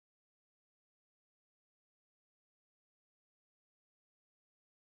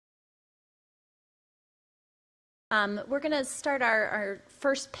We're going to start our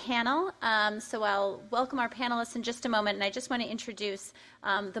first panel, so I'll welcome our panelists in just a moment, and I just want to introduce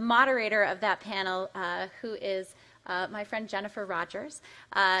the moderator of that panel, who is my friend Jennifer Rodgers.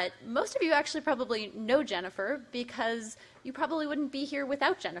 Most of you actually probably know Jennifer because you probably wouldn't be here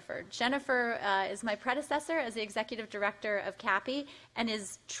without Jennifer. Jennifer is my predecessor as the executive director of CAPI and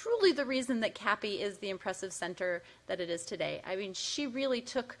is truly the reason that CAPI is the impressive center that it is today. I mean, she really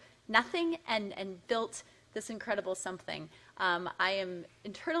took nothing and built this incredible something. I am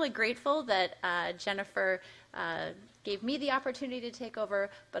eternally grateful that Jennifer gave me the opportunity to take over,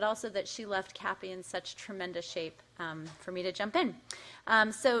 but also that she left CAPI in such tremendous shape for me to jump in.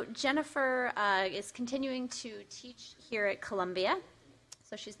 So Jennifer is continuing to teach here at Columbia.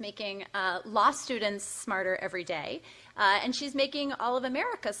 So she's making law students smarter every day. And she's making all of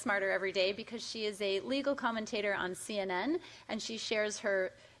America smarter every day because she is a legal commentator on CNN, and she shares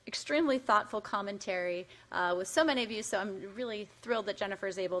her extremely thoughtful commentary with so many of you, so I'm really thrilled that Jennifer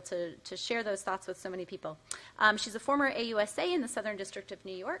is able to share those thoughts with so many people. She's a former AUSA in the Southern District of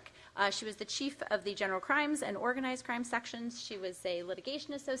New York. She was the chief of the General Crimes and Organized Crime sections. She was a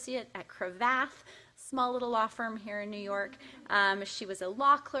litigation associate at Cravath, small little law firm here in New York. She was a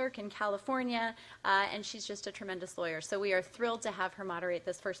law clerk in California, and she's just a tremendous lawyer. So we are thrilled to have her moderate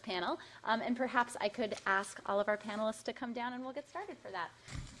this first panel. And perhaps I could ask all of our panelists to come down and we'll get started for that.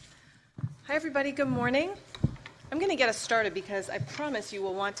 Hi, everybody. Good morning. I'm going to get us started because I promise you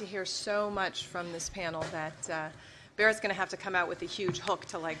will want to hear so much from this panel that Barrett's going to have to come out with a huge hook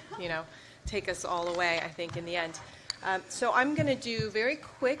to, take us all away, I think, in the end. So I'm going to do very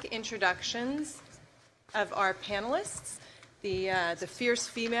quick introductions of our panelists, the fierce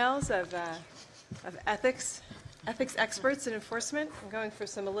females of ethics experts in enforcement. I'm going for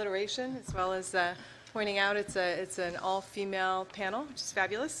some alliteration as well as pointing out it's an all-female panel, which is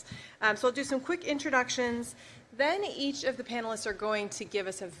fabulous. So I'll do some quick introductions. Then each of the panelists are going to give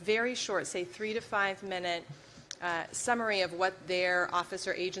us a very short, say 3 to 5 minute summary of what their office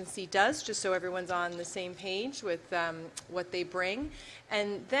or agency does, just so everyone's on the same page with what they bring.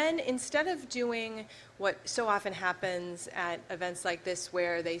 And then instead of doing what so often happens at events like this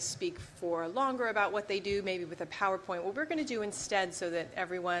where they speak for longer about what they do, maybe with a PowerPoint, what we're going to do instead so that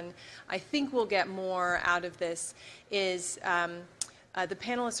everyone, I think, will get more out of this is the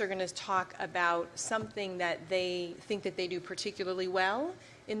panelists are going to talk about something that they think that they do particularly well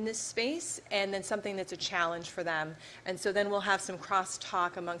in this space, and then something that's a challenge for them. And so then we'll have some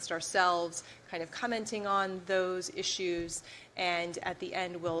cross-talk amongst ourselves, kind of commenting on those issues, and at the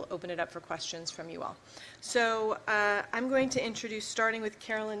end we'll open it up for questions from you all. So I'm going to introduce, starting with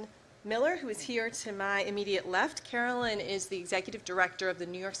Carolyn Miller, who is here to my immediate left. Carolyn is the executive director of the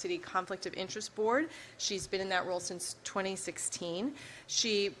New York City Conflict of Interest Board. She's been in that role since 2016.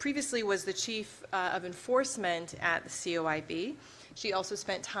 She previously was the chief of enforcement at the COIB. She also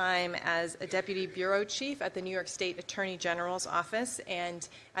spent time as a deputy bureau chief at the New York State Attorney General's office and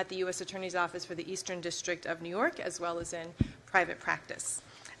at the U.S. Attorney's Office for the Eastern District of New York, as well as in private practice.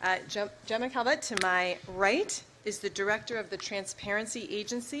 Gemma Calvet, to my right, is the director of the Transparency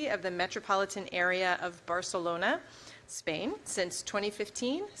Agency of the Metropolitan Area of Barcelona, Spain, since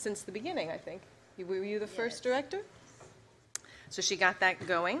 2015, since the beginning, I think. Were you the first director? So she got that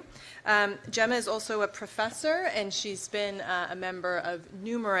going. Gemma is also a professor, and she's been a member of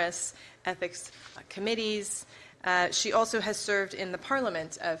numerous ethics committees. She also has served in the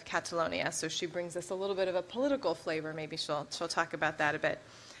Parliament of Catalonia, so she brings us a little bit of a political flavor. Maybe she'll talk about that a bit.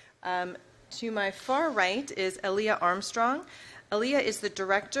 To my far right is Elia Armstrong. Elia is the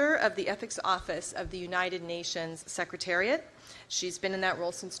director of the Ethics Office of the United Nations Secretariat. She's been in that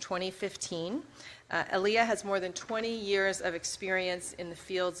role since 2015. Elia has more than 20 years of experience in the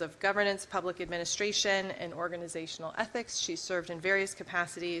fields of governance, public administration, and organizational ethics. She's served in various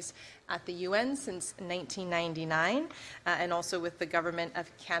capacities at the UN since 1999, and also with the Government of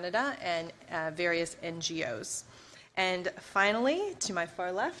Canada and various NGOs. And finally, to my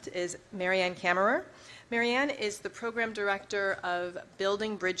far left is Marianne Camerer. Marianne is the program director of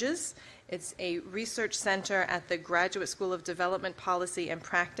Building Bridges. It's a research center at the Graduate School of Development Policy and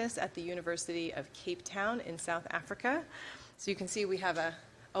Practice at the University of Cape Town in South Africa. So you can see we have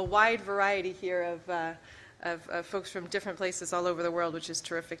a wide variety here of folks from different places all over the world, which is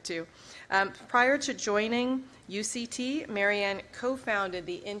terrific too. Prior to joining UCT, Marianne co-founded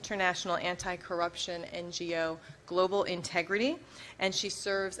the international anti-corruption NGO Global Integrity, and she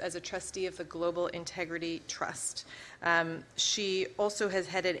serves as a trustee of the Global Integrity Trust. She also has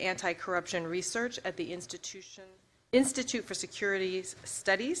headed anti-corruption research at the Institution Institute for Securities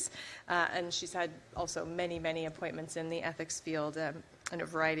Studies, and she's had also many, many appointments in the ethics field in a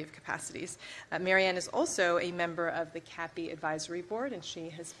variety of capacities. Marianne is also a member of the CAPI Advisory Board, and she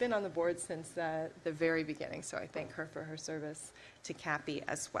has been on the board since the very beginning, so I thank her for her service to CAPI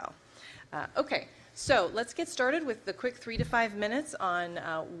as well. Okay, so let's get started with the quick 3 to 5 minutes on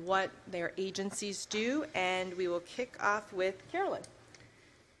what their agencies do, and we will kick off with Carolyn.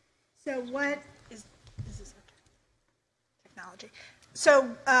 So what is this technology? So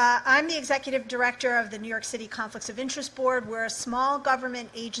I'm the executive director of the New York City Conflicts of Interest Board. We're a small government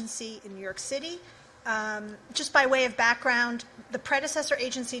agency in New York City. Just by way of background, the predecessor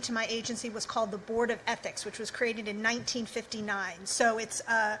agency to my agency was called the Board of Ethics, which was created in 1959. So it's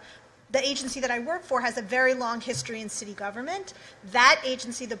the agency that I work for has a very long history in city government. That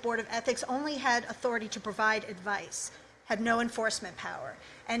agency, the Board of Ethics, only had authority to provide advice, had no enforcement power.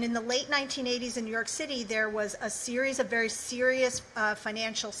 And in the late 1980s in New York City, there was a series of very serious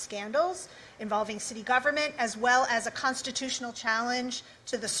financial scandals involving city government, as well as a constitutional challenge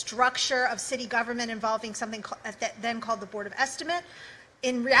to the structure of city government involving something then called the Board of Estimate.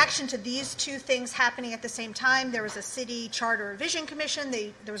 In reaction to these two things happening at the same time, there was a city charter revision commission.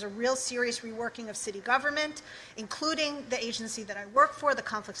 There was a real serious reworking of city government, including the agency that I work for, the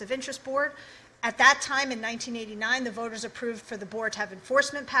Conflicts of Interest Board. At that time, in 1989, the voters approved for the board to have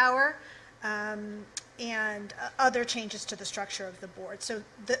enforcement power and other changes to the structure of the board. So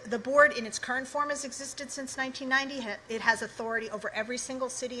the board in its current form has existed since 1990. It has authority over every single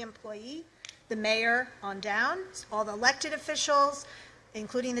city employee, the mayor on down, all the elected officials,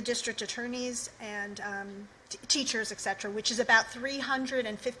 including the district attorneys and teachers, et cetera, which is about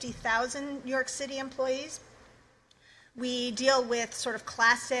 350,000 New York City employees. We deal with sort of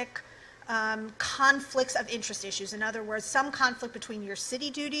classic conflicts of interest issues. In other words, some conflict between your city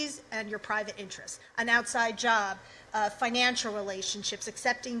duties and your private interests, an outside job, financial relationships,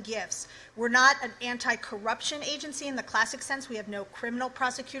 accepting gifts. We're not an anti-corruption agency in the classic sense. We have no criminal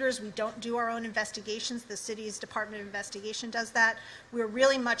prosecutors. We don't do our own investigations. The city's Department of Investigation does that. We're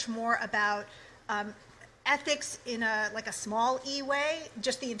really much more about ethics in like a small E way,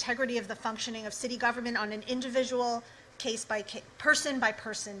 just the integrity of the functioning of city government on an individual case-by-case,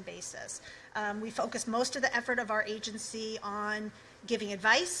 person-by-person basis. We focus most of the effort of our agency on giving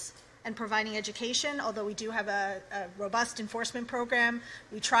advice and providing education, although we do have a robust enforcement program.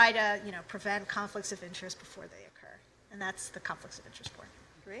 We try to, prevent conflicts of interest before they occur, and that's the Conflicts of Interest Board.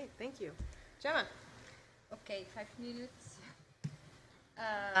 Great, thank you. Gemma. Okay, 5 minutes.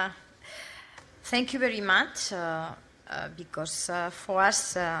 Thank you very much, because for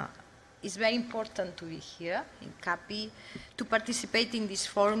us, it's very important to be here in CAPI, to participate in this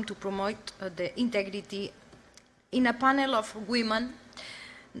forum to promote the integrity in a panel of women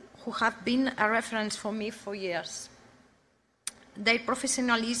who have been a reference for me for years. Their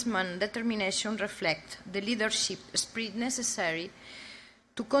professionalism and determination reflect the leadership spirit necessary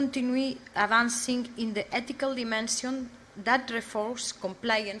to continue advancing in the ethical dimension that reinforces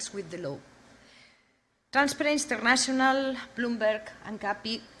compliance with the law. Transparency International, Bloomberg, and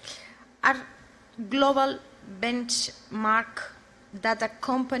CAPI are global benchmark that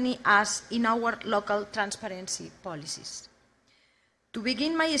accompany us in our local transparency policies. To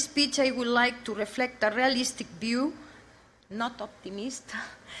begin my speech, I would like to reflect a realistic view, not optimist,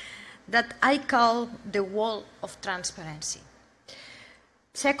 that I call the wall of transparency.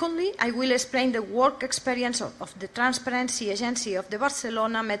 Secondly, I will explain the work experience of the Transparency Agency of the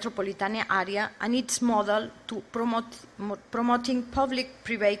Barcelona metropolitan area and its model to promoting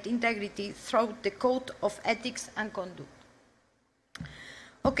public-private integrity through the Code of Ethics and Conduct.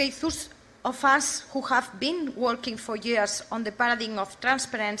 Okay, those of us who have been working for years on the paradigm of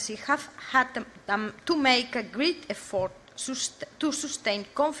transparency have had to make a great effort to sustain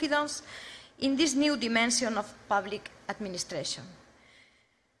confidence in this new dimension of public administration.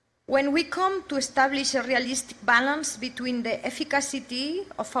 When we come to establish a realistic balance between the efficacy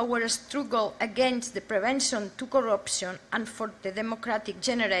of our struggle against the prevention to corruption and for the democratic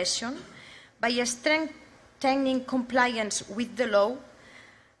generation by strengthening compliance with the law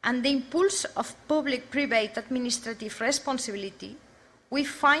and the impulse of public-private administrative responsibility, we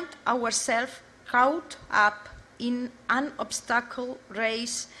find ourselves caught up in an obstacle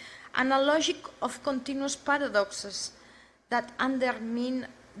race and a logic of continuous paradoxes that undermine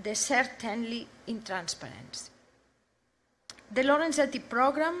the certainty in transparency. The Lorenzetti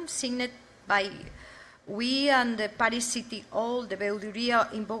program, signed by we and the Paris City Hall, the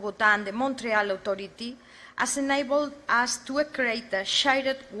Veeduría in Bogotá, and the Montreal Authority, has enabled us to create a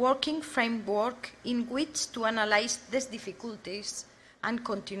shared working framework in which to analyze these difficulties and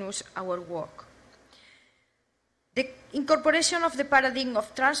continue our work. The incorporation of the paradigm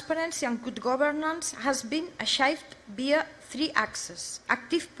of transparency and good governance has been achieved via three axes: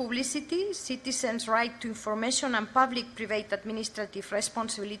 active publicity, citizens' right to information, and public-private administrative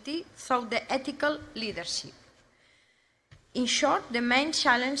responsibility through the ethical leadership. In short, the main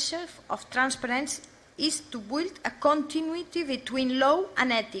challenge of transparency is to build a continuity between law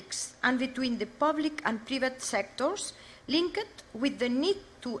and ethics and between the public and private sectors, linked with the need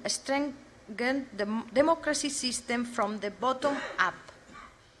to strengthen the democracy system from the bottom up.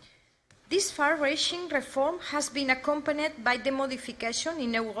 This far-reaching reform has been accompanied by the modification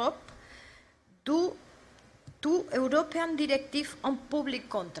in Europe to European Directive on Public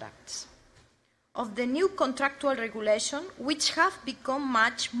Contracts, of the new contractual regulation, which have become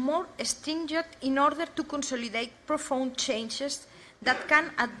much more stringent in order to consolidate profound changes that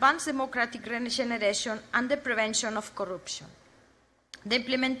can advance democratic regeneration and the prevention of corruption. The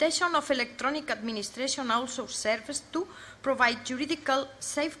implementation of electronic administration also serves to provide juridical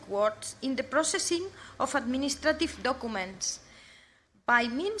safeguards in the processing of administrative documents by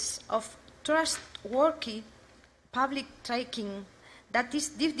means of trustworthy public tracking that is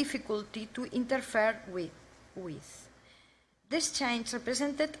difficult to interfere with. This change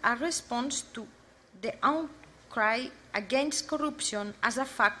represented a response to the outcry against corruption as a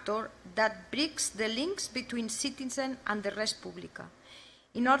factor that breaks the links between citizen and the res publica.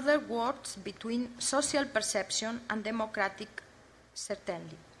 In other words, between social perception and democratic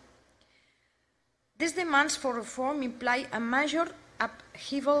certainty. These demands for reform imply a major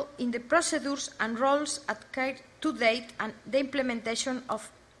upheaval in the procedures and roles adhered to date, and the implementation of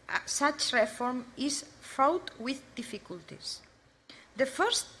such reform is fraught with difficulties. The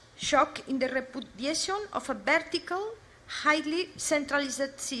first shock in the repudiation of a vertical, highly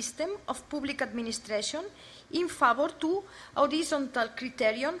centralized system of public administration in favor to horizontal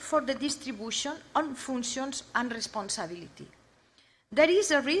criterion for the distribution of functions and responsibility. There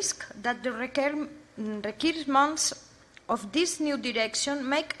is a risk that the requirements of this new direction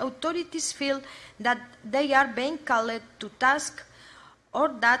make authorities feel that they are being called to task or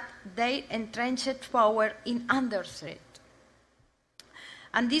that their entrenched power is under threat.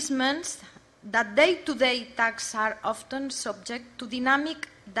 And this means that day-to-day tasks are often subject to dynamics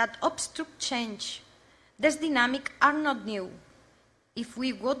that obstruct change. These dynamics are not new. If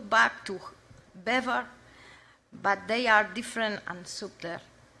we go back to Weber, but they are different and subtler.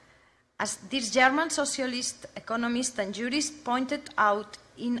 As this German socialist, economist and jurist pointed out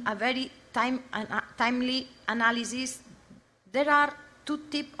in a very timely analysis, there are two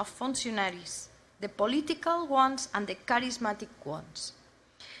types of functionaries, the political ones and the charismatic ones.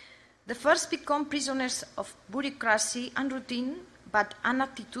 The first become prisoners of bureaucracy and routine, but an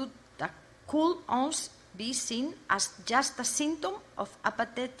attitude that could also be seen as just a symptom of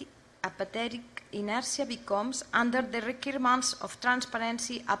apathetic inertia becomes, under the requirements of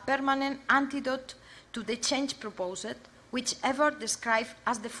transparency, a permanent antidote to the change proposed, whichever described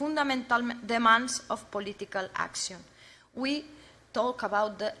as the fundamental demands of political action. We talk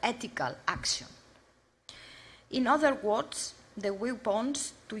about the ethical action. In other words, the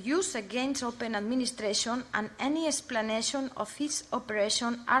weapons to use against open administration and any explanation of its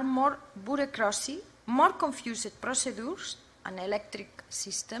operation are more bureaucracy, more confused procedures and electric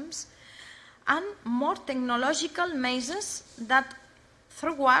systems, and more technological mazes that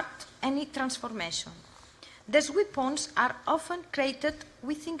thwart any transformation. These weapons are often created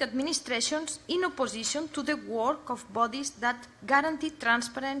within administrations in opposition to the work of bodies that guarantee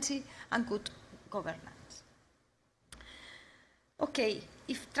transparency and good governance. Okay,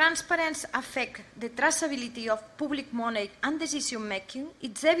 if transparency affects the traceability of public money and decision-making,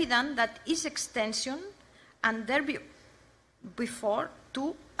 it's evident that its extension and therefore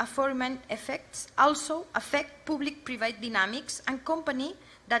to aforementioned effects also affect public-private dynamics and companies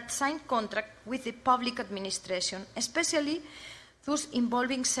that sign contracts with the public administration, especially those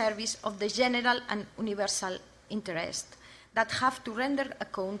involving service of the general and universal interest, that have to render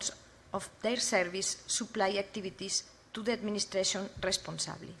accounts of their service supply activities to the administration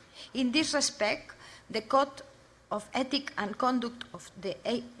responsibly. In this respect, the Code of Ethics and Conduct of the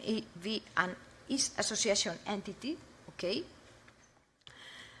AAV and its association entity, okay,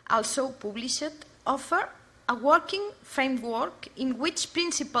 also published, offer a working framework in which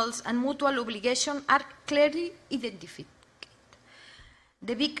principles and mutual obligations are clearly identified.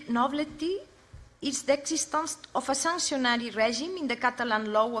 The big novelty is the existence of a sanctionary regime in the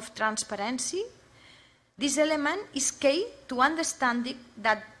Catalan law of transparency. This element is key to understanding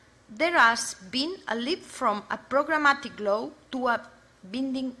that there has been a leap from a programmatic law to a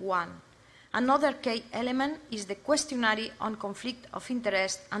binding one. Another key element is the questionnaire on conflict of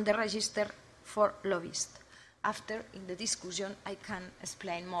interest and the register for lobbyists. after, in the discussion, I can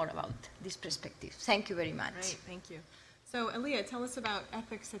explain more about this perspective. Thank you very much. Great, thank you. So, Elia, tell us about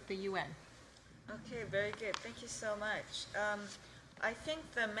ethics at the UN. Okay, very good. Thank you so much. I think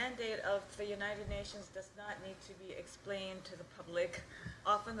the mandate of the United Nations does not need to be explained to the public.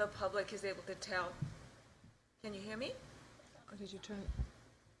 Often the public is able to tell. Can you hear me? Or did you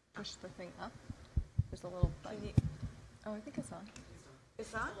push the thing up? There's a little button. Oh, I think it's on.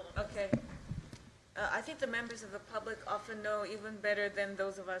 It's on? Okay. I think the members of the public often know even better than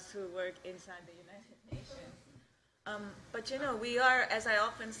those of us who work inside the United Nations. But you know, we are, as I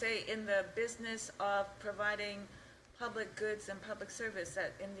often say, in the business of providing public goods and public service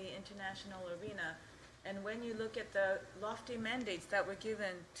in the international arena. And when you look at the lofty mandates that were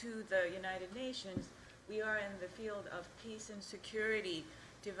given to the United Nations, we are in the field of peace and security,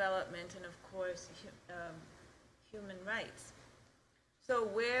 development, and of course, human rights. So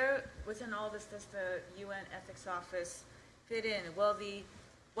where within all this does the UN Ethics Office fit in? Well,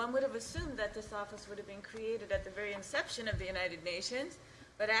 one would have assumed that this office would have been created at the very inception of the United Nations,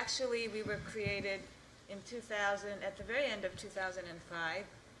 but actually we were created in 2000, at the very end of 2005,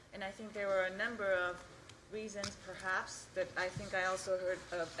 and I think there were a number of reasons, perhaps, that I think I also heard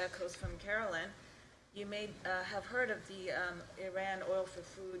of echoes from Carolyn. You may have heard of the Iran oil for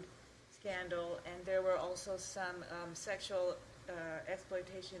food scandal, and there were also some sexual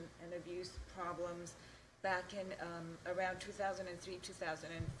exploitation and abuse problems back in around 2003,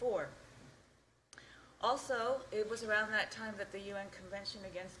 2004. Also, it was around that time that the UN Convention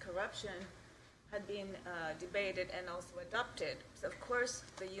Against Corruption had been debated and also adopted. So of course,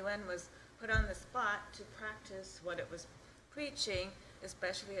 the UN was put on the spot to practice what it was preaching,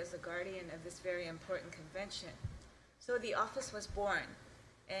 especially as the guardian of this very important convention. So the office was born,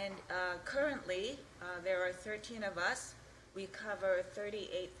 and currently there are 13 of us. We cover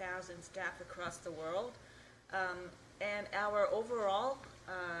 38,000 staff across the world, and our overall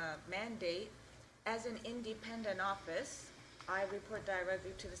mandate as an independent office, I report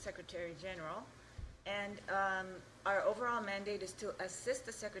directly to the Secretary General, and our overall mandate is to assist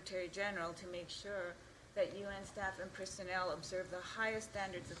the Secretary General to make sure that UN staff and personnel observe the highest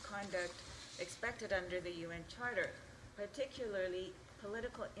standards of conduct expected under the UN Charter, particularly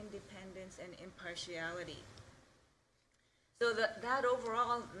political independence and impartiality. So that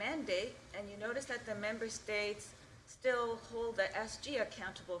overall mandate, and you notice that the member states still hold the SG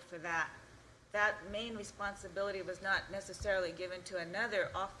accountable for that. That main responsibility was not necessarily given to another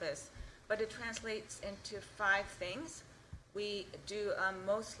office, but it translates into 5 things. We do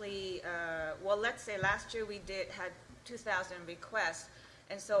mostly, well, let's say last year we had 2,000 requests,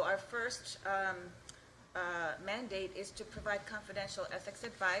 and so our first mandate is to provide confidential ethics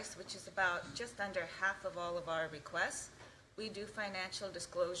advice, which is about just under half of all of our requests. We do financial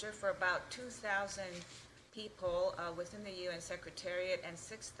disclosure for about 2,000 people within the UN Secretariat and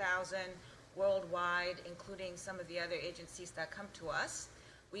 6,000 worldwide, including some of the other agencies that come to us.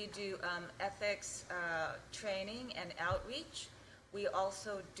 We do ethics training and outreach. We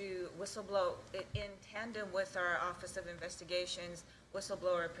also do whistleblower, in tandem with our Office of Investigations,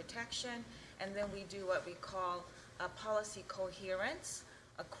 whistleblower protection, and then we do what we call policy coherence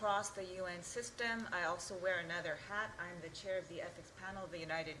across the UN system. I also wear another hat. I'm the chair of the ethics panel of the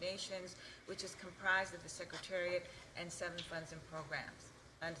United Nations, which is comprised of the Secretariat and 7 funds and programs.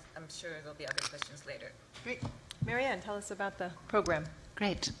 And I'm sure there'll be other questions later. Great. Marianne, tell us about the program.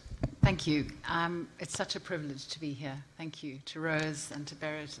 Great. Thank you. It's such a privilege to be here. Thank you to Rose and to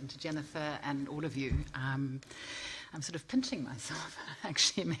Berit and to Jennifer and all of you. I'm sort of pinching myself. I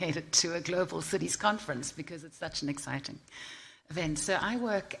actually made it to a Global Cities Conference because it's such an exciting event. So I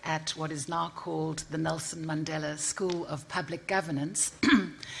work at what is now called the Nelson Mandela School of Public Governance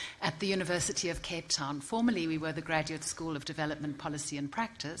at the University of Cape Town. Formerly, we were the Graduate School of Development Policy and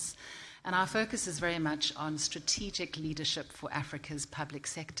Practice, and our focus is very much on strategic leadership for Africa's public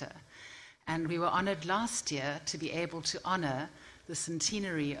sector. And we were honored last year to be able to honor the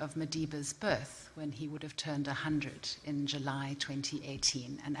centenary of Madiba's birth when he would have turned 100 in July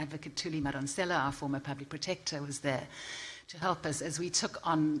 2018. And Advocate Thuli Madonsela, our former public protector, was there to help us as we took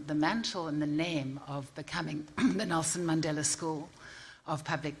on the mantle and the name of becoming the Nelson Mandela School of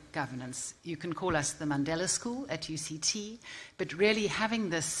Public Governance. You can call us the Mandela School at UCT, but really having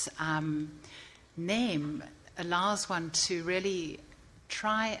this name allows one to really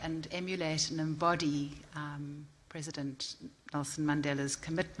try and emulate and embody President Nelson Mandela's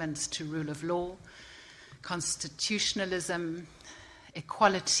commitments to rule of law, constitutionalism,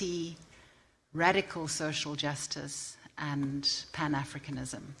 equality, radical social justice, and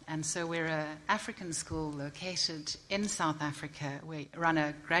Pan-Africanism. And so we're an African school located in South Africa. We run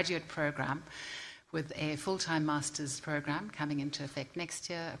a graduate program with a full-time master's program coming into effect next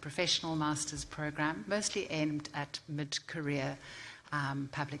year, a professional master's program, mostly aimed at mid-career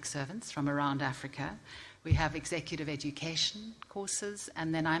public servants from around Africa. We have executive education courses,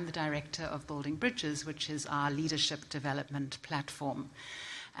 and then I'm the director of Building Bridges, which is our leadership development platform.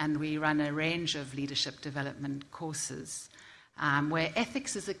 And we run a range of leadership development courses where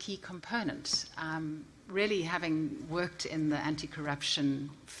ethics is a key component. Really, having worked in the anti-corruption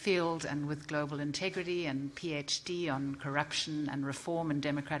field and with global integrity and PhD on corruption and reform in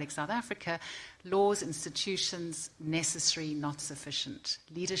democratic South Africa, laws, institutions, necessary, not sufficient.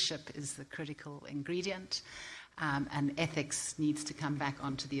 Leadership is the critical ingredient, and ethics needs to come back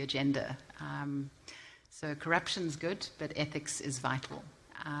onto the agenda. So corruption's good, but ethics is vital.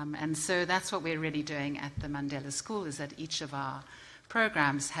 And so that's what we're really doing at the Mandela School, is that each of our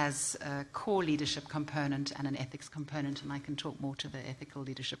programs has a core leadership component and an ethics component, and I can talk more to the ethical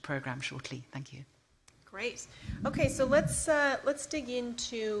leadership program shortly. Thank you. Great. Okay, so let's dig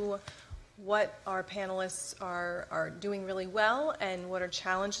into what our panelists are doing really well and what are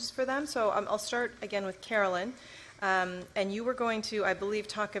challenges for them. So I'll start again with Carolyn, and you were going to, I believe,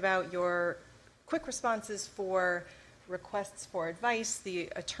 talk about your quick responses for requests for advice, the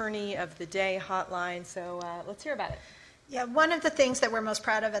Attorney of the Day hotline. So let's hear about it. Yeah, one of the things that we're most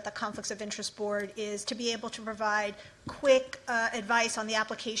proud of at the Conflicts of Interest Board is to be able to provide quick advice on the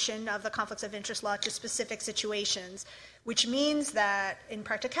application of the Conflicts of Interest law to specific situations, which means that in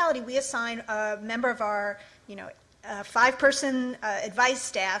practicality we assign a member of our, five-person advice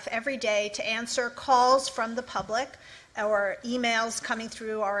staff every day to answer calls from the public or emails coming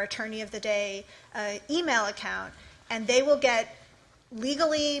through our Attorney of the Day email account, and they will get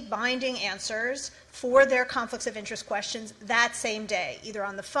legally binding answers for their conflicts of interest questions that same day, either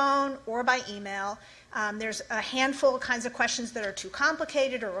on the phone or by email. There's a handful of kinds of questions that are too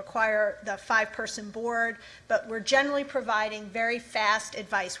complicated or require the five-person board, but we're generally providing very fast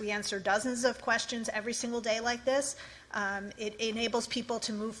advice. We answer dozens of questions every single day like this. It enables people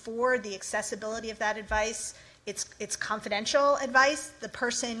to move forward. The accessibility of that advice, it's confidential advice. The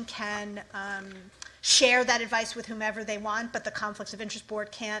person can share that advice with whomever they want, but the Conflicts of Interest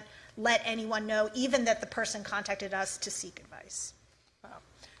Board can't let anyone know, even that the person contacted us to seek advice. Wow.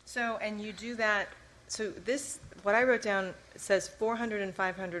 So, and you do that, so this, what I wrote down says 400 and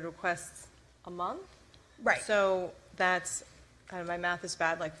 500 requests a month? Right. So that's, my math is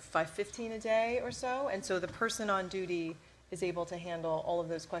bad, like 515 a day or so, and so the person on duty is able to handle all of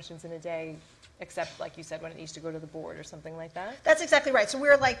those questions in a day, except, like you said, when it needs to go to the board or something like that? That's exactly right. So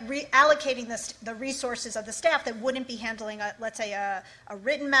we're like reallocating the resources of the staff that wouldn't be handling, let's say, a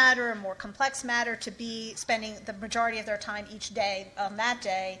written matter, a more complex matter, to be spending the majority of their time each day on that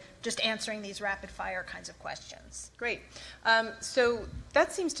day just answering these rapid-fire kinds of questions. Great. So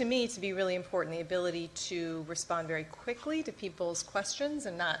that seems to me to be really important, the ability to respond very quickly to people's questions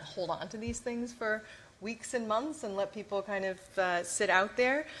and not hold on to these things for weeks and months and let people kind of sit out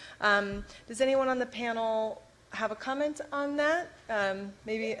there. Does anyone on the panel have a comment on that?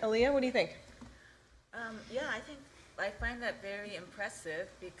 Maybe Elia, what do you think? Yeah, I find that very impressive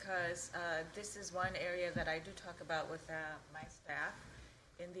because this is one area that I do talk about with my staff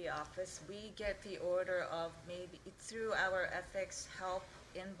in the office. We get the order of maybe through our ethics help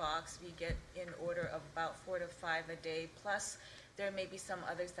inbox, we get in order of about 4 to 5 a day, plus there may be some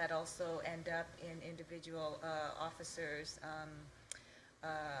others that also end up in individual officers'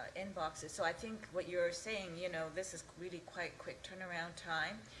 inboxes. So I think what you're saying, this is really quite quick turnaround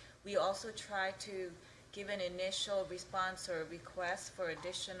time. We also try to give an initial response or request for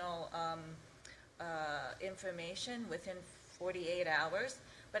additional information within 48 hours.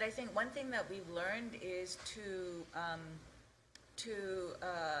 But I think one thing that we've learned is to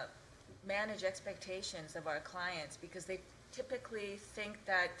manage expectations of our clients, because they typically think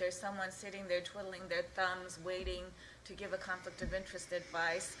that there's someone sitting there twiddling their thumbs waiting to give a conflict of interest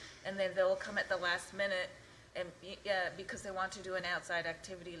advice, and then they'll come at the last minute and because they want to do an outside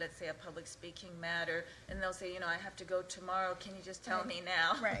activity, let's say a public speaking matter, and they'll say, I have to go tomorrow, can you just tell me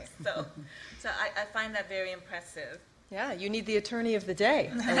now? Right. So I find that very impressive. Yeah, you need the Attorney of the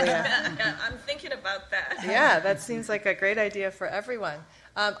Day, Elia. Yeah, I'm thinking about that. Yeah, that seems like a great idea for everyone.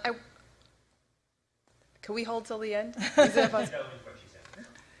 Can we hold till the end?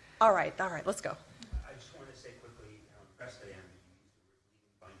 All right, let's go. I just want to say quickly how impressed I am that you used the word legally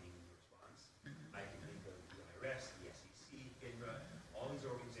binding in your response. I can think of the IRS, the SEC, FINRA, all these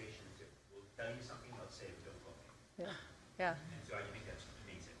organizations that will tell you something, they'll say, don't look. Yeah. And so I think that's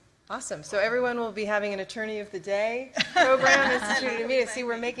amazing. Awesome. So everyone will be having an Attorney of the Day program instituted immediately. See,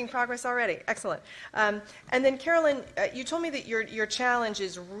 we're making progress already. Excellent. And then, Carolyn, you told me that your challenge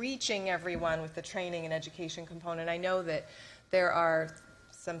is reaching everyone with the training and education component. I know that there are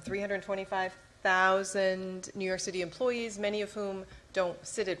some 325,000 New York City employees, many of whom don't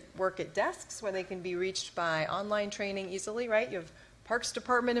work at desks where they can be reached by online training easily, right? You have Parks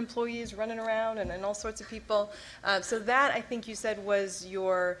Department employees running around and all sorts of people. So that, I think you said, was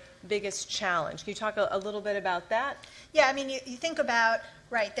your biggest challenge. Can you talk a little bit about that? Yeah, I mean, you think about,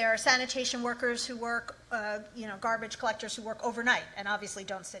 right, there are sanitation workers who work, garbage collectors who work overnight and obviously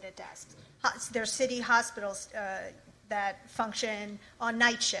don't sit at desks. There's city hospitals that function on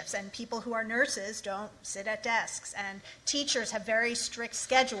night shifts, and people who are nurses don't sit at desks, and teachers have very strict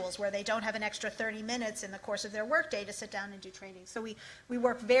schedules where they don't have an extra 30 minutes in the course of their workday to sit down and do training. So we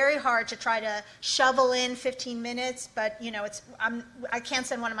work very hard to try to shovel in 15 minutes, but I can't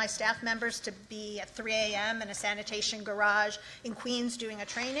send one of my staff members to be at 3 a.m. in a sanitation garage in Queens doing a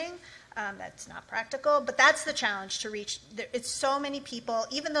training. That's not practical, but that's the challenge to reach. It's so many people,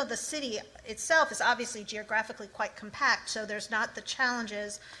 even though the city itself is obviously geographically quite compact, so there's not the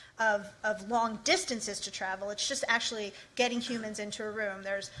challenges of long distances to travel. It's just actually getting humans into a room.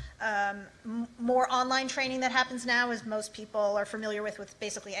 There's more online training that happens now, as most people are familiar with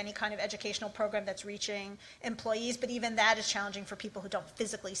basically any kind of educational program that's reaching employees, but even that is challenging for people who don't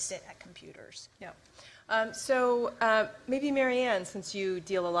physically sit at computers. Yeah. So maybe Marianne, since you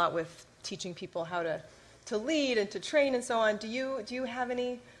deal a lot with teaching people how to lead and to train and so on, do you have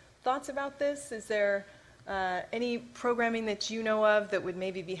any thoughts about this? Is there any programming that you know of that would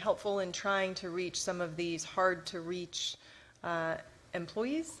maybe be helpful in trying to reach some of these hard to reach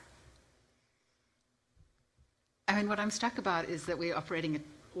employees? I mean, what I'm struck about is that we're operating at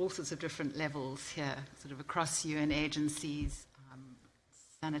all sorts of different levels here, sort of across UN agencies,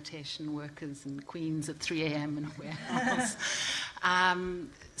 sanitation workers in Queens at 3 a.m. in a warehouse.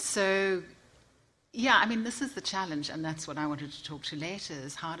 So, yeah, I mean, this is the challenge, and that's what I wanted to talk to later,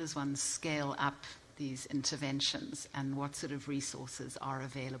 is how does one scale up these interventions and what sort of resources are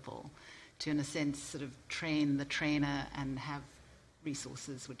available to, in a sense, sort of train the trainer and have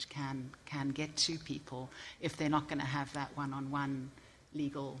resources which can get to people if they're not going to have that one-on-one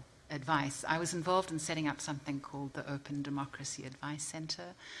legal advice. I was involved in setting up something called the Open Democracy Advice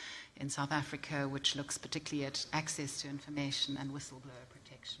Center in South Africa, which looks particularly at access to information and whistleblower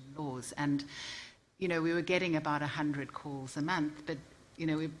protection laws. And, we were getting about 100 calls a month, but,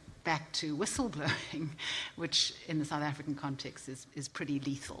 we're back to whistleblowing, which in the South African context is pretty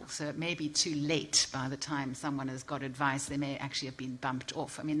lethal. So it may be too late by the time someone has got advice. They may actually have been bumped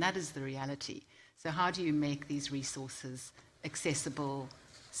off. I mean, that is the reality. So how do you make these resources accessible,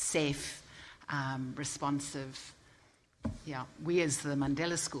 safe, responsive? Yeah, we as the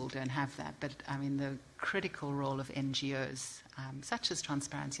Mandela School don't have that, but I mean the critical role of NGOs, such as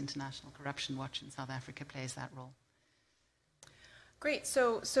Transparency International, Corruption Watch in South Africa plays that role. Great.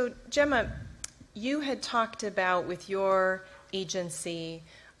 So Gemma, you had talked about with your agency,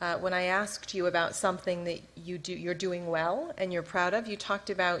 when I asked you about something that you're doing well and you're proud of, you talked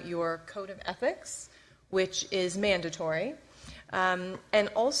about your code of ethics, which is mandatory. And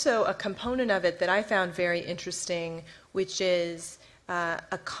also a component of it that I found very interesting, which is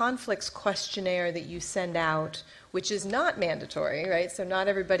a conflicts questionnaire that you send out, which is not mandatory, right? So not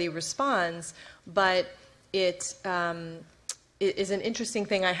everybody responds, but it is an interesting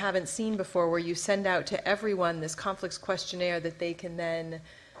thing I haven't seen before, where you send out to everyone this conflicts questionnaire that they can then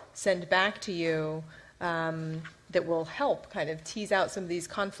send back to you, that will help kind of tease out some of these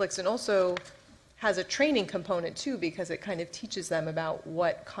conflicts, and also has a training component too, because it kind of teaches them about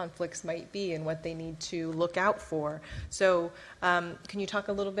what conflicts might be and what they need to look out for. So can you talk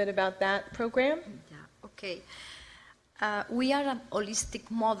a little bit about that program? Yeah, okay. We are an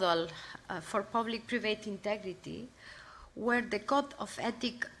holistic model for public-private integrity, where the code of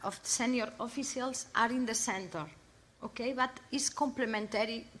ethics of senior officials are in the center, okay, but is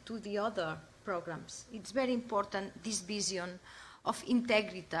complementary to the other programs. It's very important, this vision of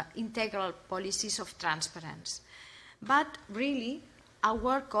integral policies of transparency. But really,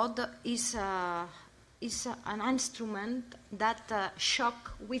 our code is an instrument that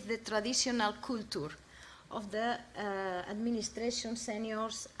shock with the traditional culture of the administration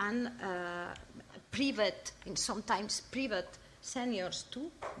seniors and private, and sometimes private seniors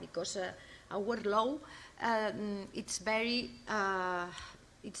too, because our law it's very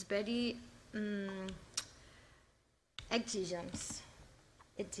exigence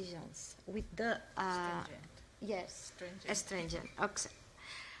with the Stringent. stringent. Okay.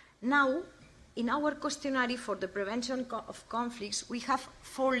 Now in our questionnaire for the prevention of conflicts, we have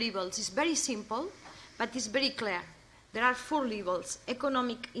 4 levels. It's very simple, but it's very clear. There are 4 levels: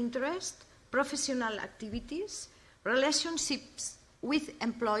 economic interest, professional activities, relationships with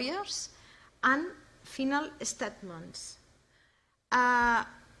employers, and final statements.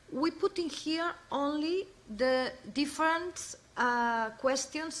 We put in here only the different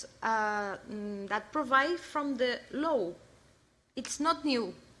questions that provide from the law. It's not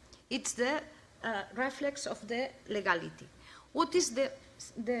new. It's the reflex of the legality. What is the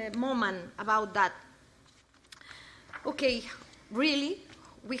moment about that? Okay, really,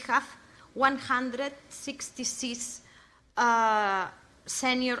 we have 166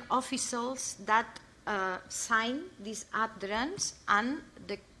 senior officials that sign these adherence and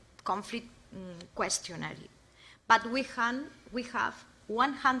the conflict questionnaire. But we have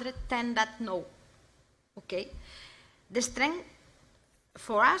 110 that no. Okay? The strength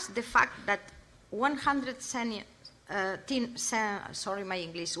for us, the fact that 110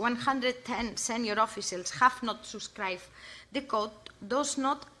 senior officials have not subscribed the code does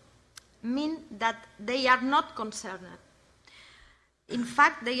not mean that they are not concerned. In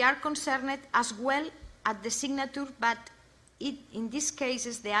fact, they are concerned as well at the signature, but in these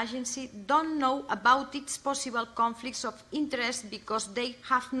cases, the agency don't know about its possible conflicts of interest because they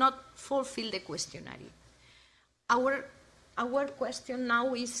have not fulfilled the questionnaire. Our question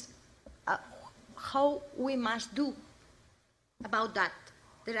now is how we must do about that.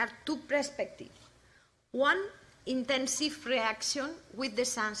 There are 2 perspectives. One, intensive reaction with the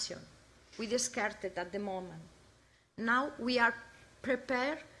sanction. We discarded it at the moment. Now we are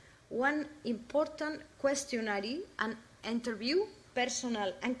prepared one important questionnaire and interview,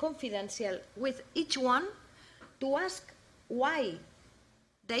 personal and confidential, with each one to ask why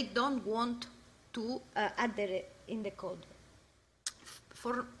they don't want to adhere in the code.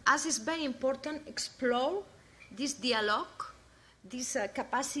 For us, it's very important to explore this dialogue, this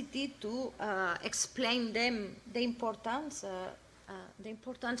capacity to explain them the importance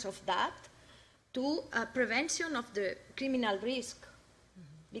of that to prevention of the criminal risk.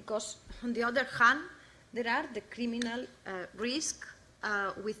 Because on the other hand, there are the criminal risk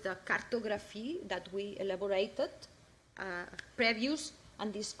with the cartography that we elaborated previous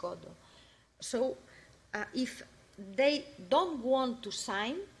and this code. So if they don't want to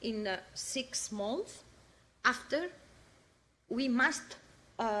sign in 6 months after, we must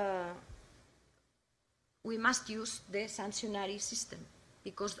use the sanctionary system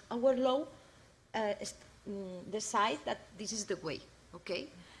because our law decides that this is the way. Okay.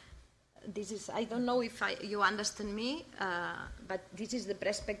 This is, I don't know if you understand me, but this is the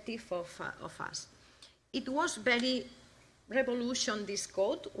perspective of us. It was very revolution, this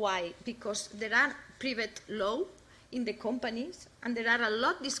code. Why? Because there are private law in the companies, and there are a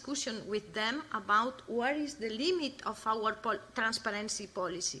lot of discussion with them about where is the limit of our transparency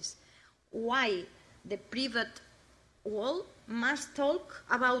policies. Why the private world must talk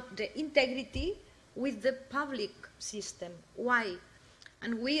about the integrity with the public system. Why?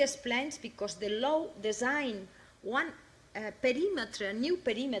 And we explained because the law designed one perimeter, a new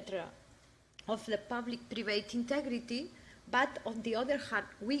perimeter of the public-private integrity, but on the other hand,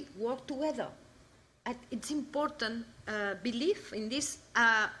 we work together. And it's important belief in this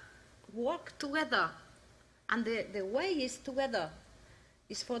work together. And the way is together.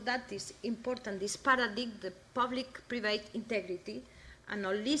 Is for that is important, this paradigm, the public-private integrity, an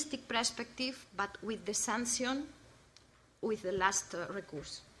holistic perspective, but with the sanction with the last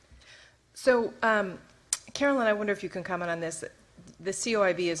recourse. So, Carolyn, I wonder if you can comment on this. The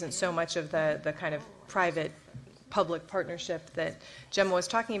COIB isn't so much of the kind of private-public partnership that Gemma was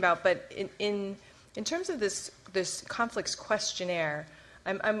talking about, but in terms of this conflicts questionnaire,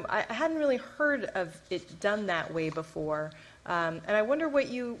 I hadn't really heard of it done that way before, and I wonder what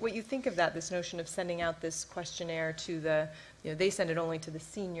you think of that. This notion of sending out this questionnaire to the, they send it only to the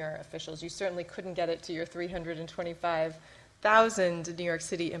senior officials. You certainly couldn't get it to your 325,000 New York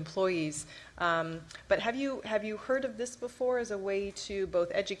City employees. But have you heard of this before as a way to both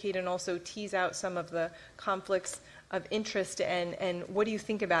educate and also tease out some of the conflicts of interest, and what do you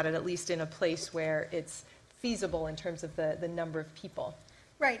think about it, at least in a place where it's feasible in terms of the number of people?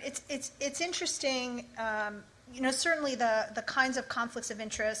 Right. It's interesting. Certainly the kinds of conflicts of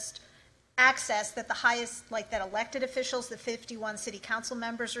interest access that the highest, like that elected officials, the 51 city council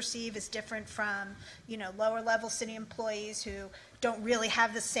members receive is different from, lower level city employees who don't really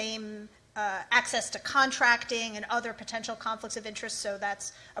have the same access to contracting and other potential conflicts of interest. So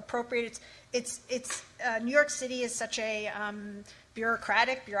that's appropriate. New York City is such a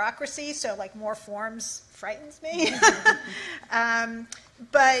bureaucracy, so like more forms frightens me.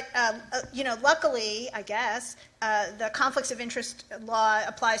 Luckily, I guess, the conflicts of interest law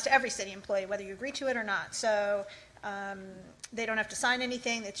applies to every city employee, whether you agree to it or not. So they don't have to sign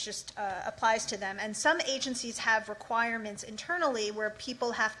anything. It just applies to them. And some agencies have requirements internally where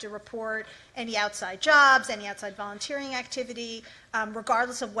people have to report any outside jobs, any outside volunteering activity,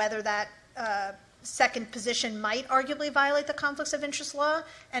 regardless of whether that second position might arguably violate the conflicts of interest law.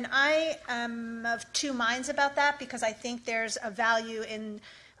 And I am of two minds about that, because I think there's a value in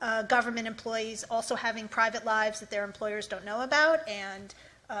government employees also having private lives that their employers don't know about. And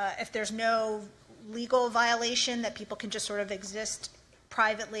if there's no legal violation, that people can just sort of exist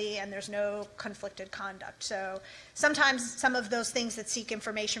privately and there's no conflicted conduct. So sometimes some of those things that seek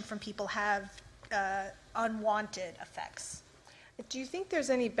information from people have unwanted effects. Do you think there's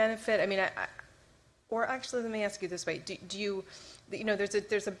any benefit? I mean, or actually, let me ask you this way: do you,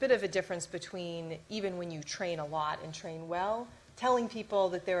 there's a bit of a difference between, even when you train a lot and train well, telling people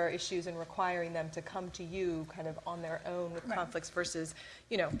that there are issues and requiring them to come to you kind of on their own with conflicts versus,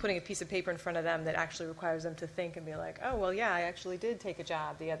 putting a piece of paper in front of them that actually requires them to think and be like, oh, well, yeah, I actually did take a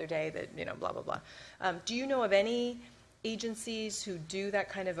job the other day that, blah, blah, blah. Do you know of any agencies who do that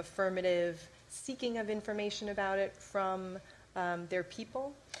kind of affirmative seeking of information about it from their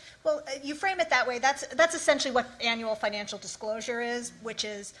people? Well, you frame it that way. That's essentially what annual financial disclosure is, which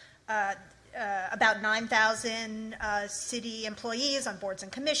is about 9,000 city employees on boards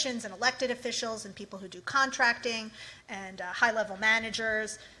and commissions and elected officials and people who do contracting and high-level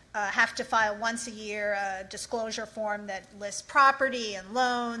managers have to file once a year a disclosure form that lists property and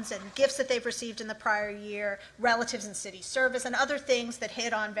loans and gifts that they've received in the prior year, relatives in city service, and other things that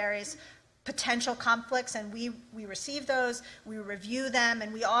hit on various potential conflicts. And we receive those, we review them,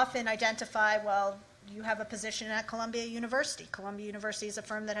 and we often identify, well, you have a position at Columbia University. Columbia University is a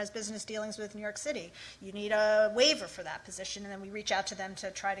firm that has business dealings with New York City. You need a waiver for that position, and then we reach out to them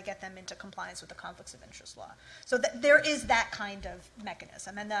to try to get them into compliance with the conflicts of interest law. So there is that kind of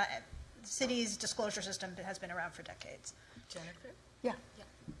mechanism, and the city's disclosure system has been around for decades. Jennifer? Yeah.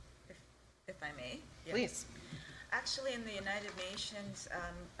 If I may? Yes. Please. Actually, in the United Nations,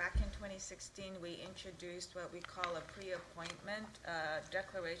 back in 2016, we introduced what we call a pre-appointment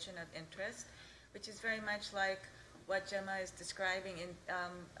declaration of interest, which is very much like what Gemma is describing.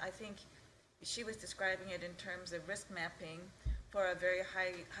 I think she was describing it in terms of risk mapping for a very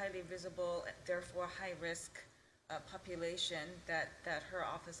highly visible, therefore high-risk population that her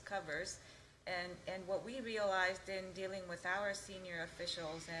office covers. And what we realized in dealing with our senior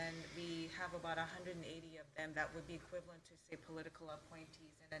officials, and we have about 180 of them that would be equivalent to, say, political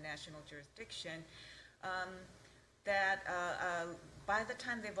appointees in a national jurisdiction, that by the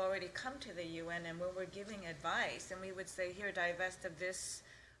time they've already come to the UN and when we're giving advice, and we would say, here, divest of this,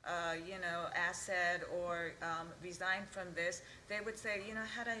 asset, or resign from this, they would say,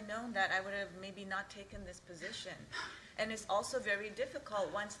 had I known that, I would have maybe not taken this position. And it's also very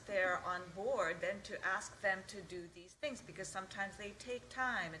difficult once they're on board then to ask them to do these things, because sometimes they take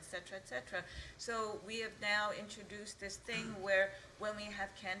time, et cetera, et cetera. So we have now introduced this thing where when we have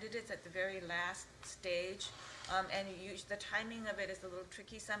candidates at the very last stage, and the timing of it is a little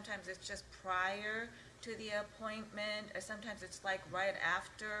tricky. Sometimes it's just prior to the appointment, or sometimes it's like right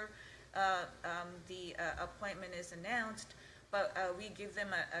after the appointment is announced. But we give them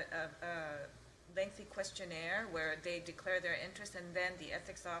a lengthy questionnaire where they declare their interest, and then the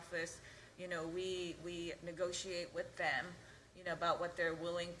ethics office, we negotiate with them, about what they're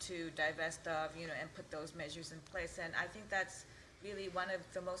willing to divest of, and put those measures in place. And I think that's really one of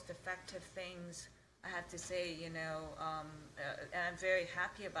the most effective things, I have to say, and I'm very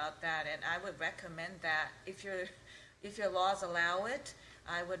happy about that. And I would recommend that if your laws allow it,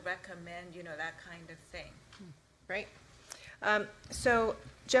 I would recommend, that kind of thing. Great. So,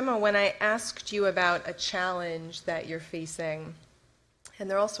 Gemma, when I asked you about a challenge that you're facing, and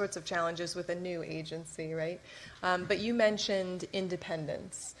there are all sorts of challenges with a new agency, right? But you mentioned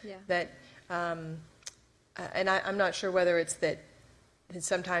independence. Yeah. That, and I'm not sure whether it's that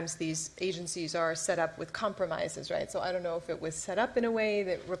sometimes these agencies are set up with compromises, right? So I don't know if it was set up in a way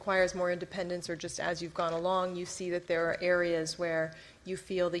that requires more independence, or just as you've gone along, you see that there are areas where you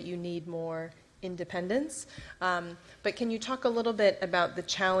feel that you need more independence. But can you talk a little bit about the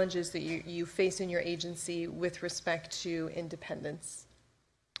challenges that you face in your agency with respect to independence?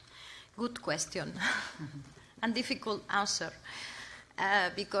 Good question and difficult answer.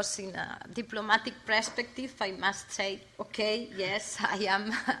 Because in a diplomatic perspective, I must say, okay, yes, I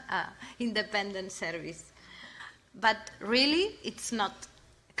am an independent service. But really, it's not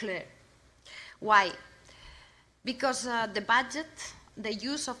clear. Why? Because the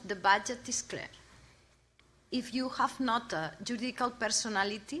use of the budget is clear. If you have not a juridical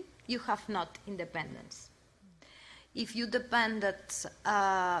personality, you have not independence. If you depend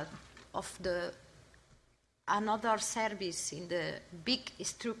of another service in the big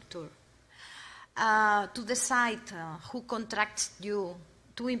structure to decide who contracts you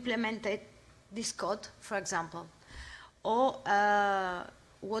to implement this code, for example, or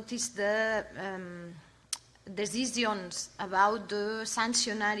what is the decisions about the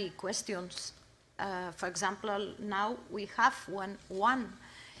sanctionary questions. For example, now we have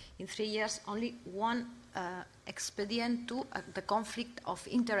in 3 years, only one expedient to the conflict of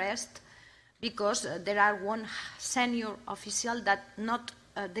interest, because there are one senior official that not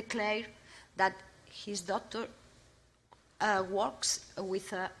declare that his daughter works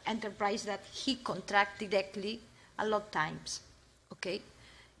with an enterprise that he contract directly a lot of times. Okay,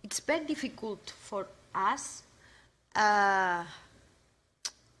 it's very difficult for us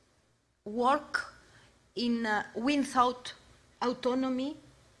work in without autonomy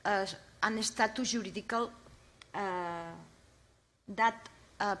and status juridical that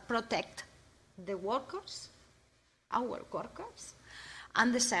protect the workers, our workers,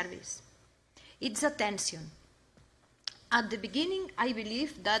 and the service. It's a tension. At the beginning, I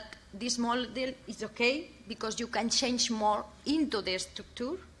believe that this model is okay because you can change more into the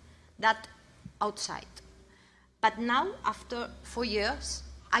structure than outside. But now, after 4 years,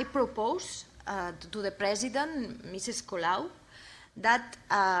 I propose to the President, Mrs. Colau, that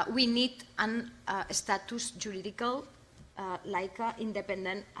we need a status juridical like an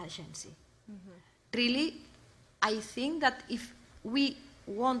independent agency. Mm-hmm. Really, I think that if we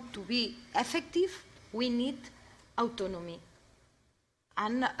want to be effective, we need autonomy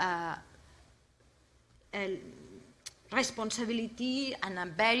and responsibility and a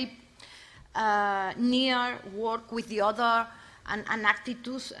very near work with the other and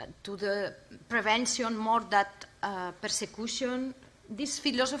attitudes to the prevention more than persecution. This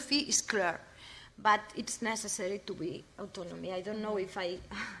philosophy is clear, but it's necessary to be autonomy. I don't know if I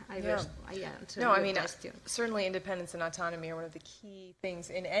answered your question. Certainly independence and autonomy are one of the key things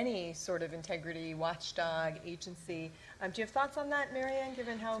in any sort of integrity watchdog agency. Do you have thoughts on that, Marianne,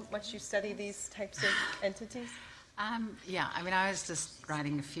 given how much you study these types of entities? I was just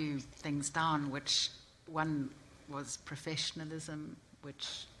writing a few things down, which one was professionalism,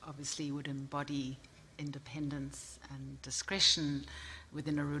 which obviously would embody independence and discretion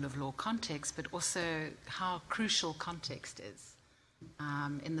within a rule of law context, but also how crucial context is.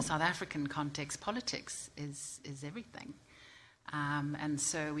 In the South African context, politics is everything. And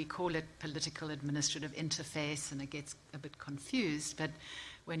so we call it political administrative interface, and it gets a bit confused, but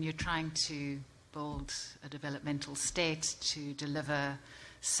when you're trying to build a developmental state to deliver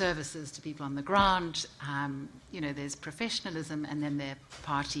services to people on the ground, there's professionalism and then there are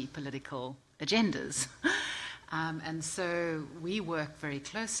party political agendas. And so we work very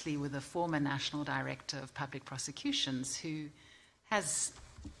closely with a former National Director of Public Prosecutions who has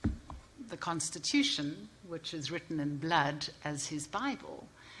the Constitution, which is written in blood, as his Bible.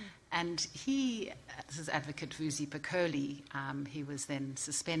 And this is Advocate Vusi Pikoli, he was then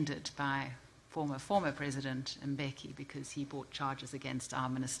suspended by former President Mbeki because he brought charges against our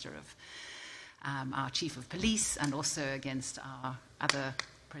our Chief of Police, and also against our other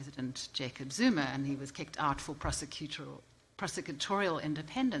President Jacob Zuma, and he was kicked out for prosecutorial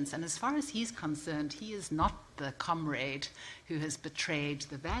independence. And as far as he's concerned, he is not the comrade who has betrayed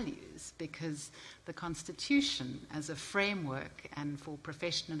the values, because the Constitution as a framework and for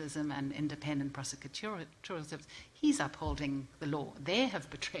professionalism and independent prosecutorial service, he's upholding the law. They have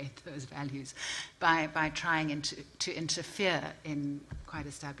betrayed those values by trying to interfere in quite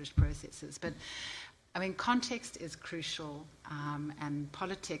established processes. But context is crucial, and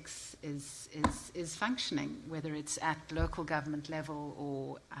politics is functioning, whether it's at local government level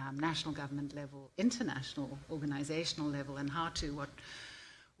or national government level, international organizational level, and how to what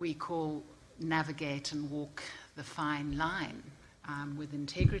we call navigate and walk the fine line with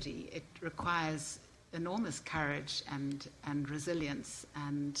integrity. It requires enormous courage and resilience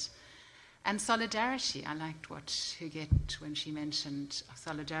and solidarity. I liked what Huguette, when she mentioned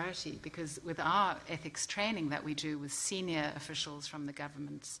solidarity, because with our ethics training that we do with senior officials from the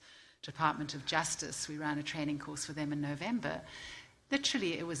government's Department of Justice, we ran a training course for them in November.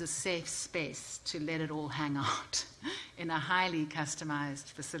 Literally, it was a safe space to let it all hang out. In a highly customized,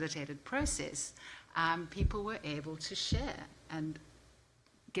 facilitated process, people were able to share and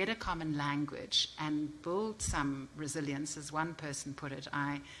get a common language and build some resilience. As one person put it,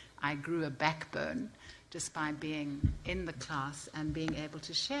 I grew a backbone just by being in the class and being able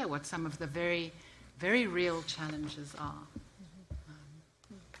to share what some of the very very real challenges are.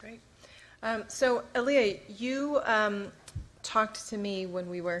 Great. So, Elia, you talked to me when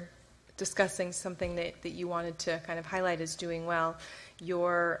we were discussing something that you wanted to kind of highlight as doing well,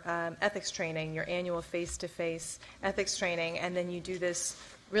 your ethics training, your annual face-to-face ethics training, and then you do this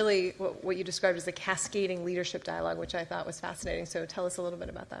really what you described as a cascading leadership dialogue, which I thought was fascinating. So tell us a little bit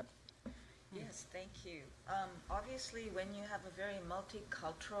about that. Yes, thank you. Obviously, when you have a very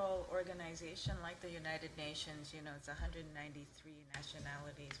multicultural organization like the United Nations, you know, it's 193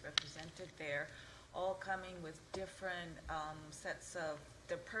 nationalities represented there, all coming with different sets of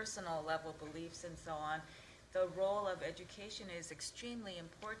their personal level beliefs and so on. The role of education is extremely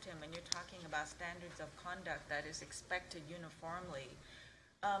important when you're talking about standards of conduct that is expected uniformly.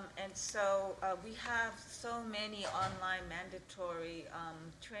 And so we have so many online mandatory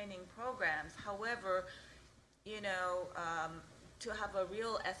training programs. However, you know, to have a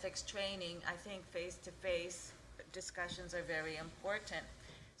real ethics training, I think face-to-face discussions are very important.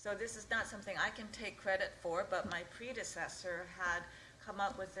 So this is not something I can take credit for, but my predecessor had come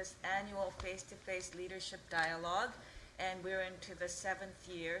up with this annual face-to-face leadership dialogue, and we're into the 7th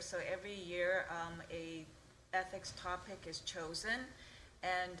year. So every year a ethics topic is chosen,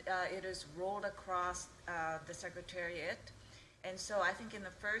 and it is rolled across the Secretariat. And so I think in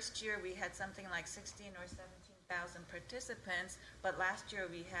the first year we had something like 16 or 17,000 participants, but last year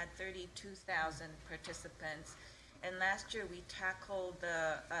we had 32,000 participants. And last year we tackled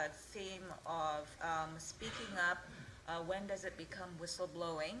the theme of speaking up, when does it become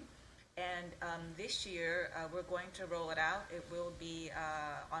whistleblowing? And this year we're going to roll it out. It will be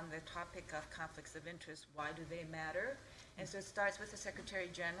on the topic of conflicts of interest. Why do they matter? And so it starts with the Secretary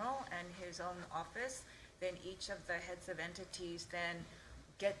General and his own office. Then each of the heads of entities then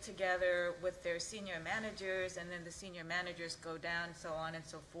get together with their senior managers, and then the senior managers go down, so on and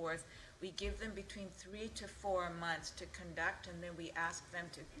so forth. We give them between 3 to 4 months to conduct, and then we ask them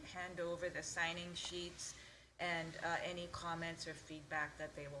to hand over the signing sheets and any comments or feedback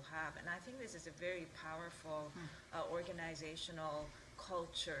that they will have. And I think this is a very powerful organizational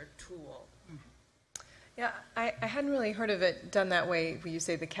culture tool. Yeah, I hadn't really heard of it done that way. When you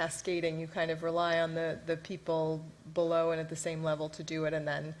say the cascading, you kind of rely on the people below and at the same level to do it and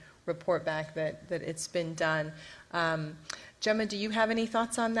then report back that it's been done. Gemma, do you have any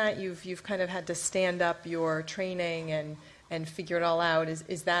thoughts on that? You've kind of had to stand up your training and figure it all out.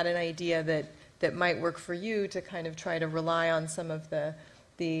 Is that an idea that might work for you to kind of try to rely on some of the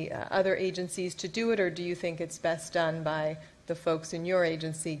other agencies to do it, or do you think it's best done by the folks in your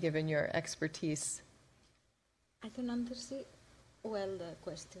agency given your expertise? I don't understand well the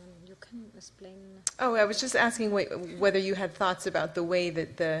question. You can explain. Oh, I was just asking whether you had thoughts about the way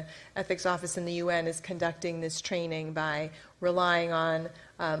that the Ethics Office in the UN is conducting this training by relying on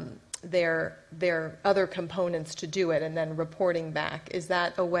their other components to do it and then reporting back. Is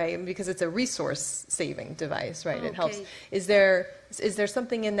that a way, because it's a resource-saving device, right? Okay. It helps. Is there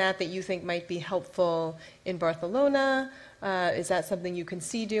something in that you think might be helpful in Barcelona? Is that something you can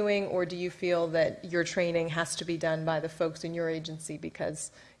see doing, or do you feel that your training has to be done by the folks in your agency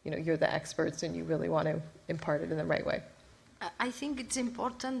because you're the experts and you really want to impart it in the right way? I think it's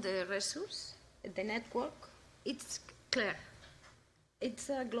important, the resource, the network. It's clear.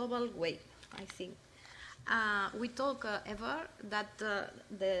 It's a global way, I think. We talk ever that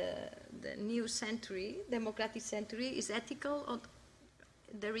the new century, democratic century, is ethical, or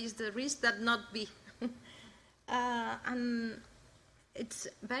there is the risk that not be. And it's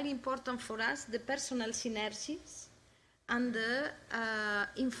very important for us, the personal synergies and the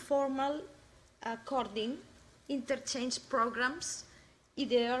informal according, interchange programs,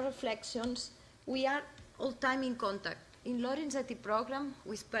 idea reflections. We are all time in contact. In Lorenzetti program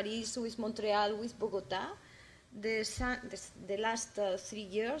with Paris, with Montreal, with Bogota, the last 3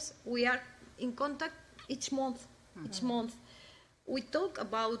 years, we are in contact each month. Mm-hmm. Each month. We talk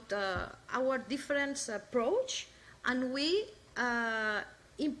about our different approach, and we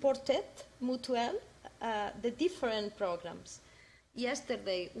imported mutual the different programs.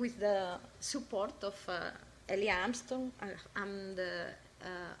 Yesterday, with the support of Elia Armstrong and the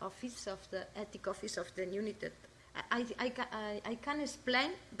office of the Ethic Office of the United, I can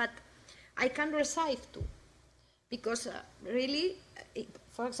explain, but I can receive too, because really,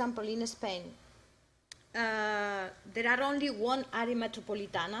 for example, in Spain, there are only one area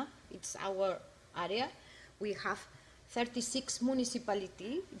metropolitana. It's our area. We have 36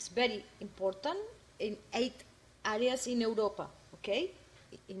 municipalities. It's very important in 8 areas in Europa. Okay,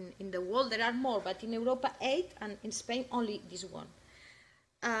 in the world there are more, but in Europa 8, and in Spain only this one.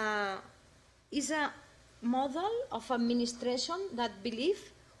 Is a model of administration that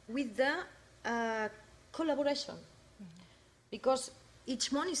believe with the collaboration, because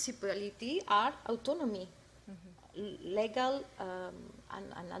each municipality are autonomy, legal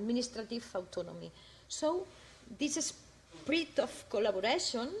and administrative autonomy. So this spirit of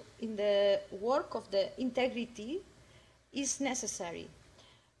collaboration in the work of the integrity is necessary.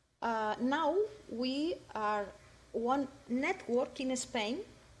 Now we are one network in Spain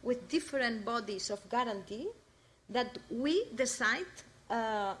with different bodies of guarantee that we decide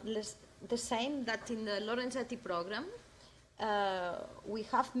the same that in the Lorenzetti program. We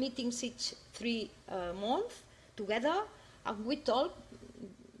have meetings each 3 months together, and we talk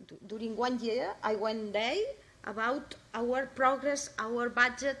during 1 year, 1 day, about our progress, our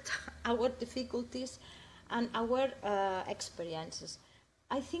budget, our difficulties, and our experiences.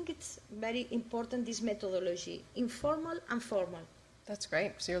 I think it's very important, this methodology, informal and formal. That's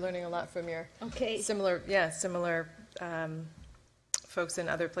great. So you're learning a lot from your Okay. similar folks in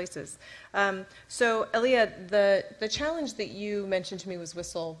other places. So Elia, the challenge that you mentioned to me was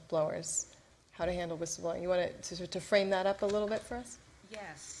whistleblowers, how to handle whistleblowing. You want to frame that up a little bit for us?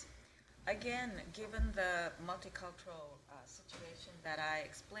 Yes. Again, given the multicultural situation that I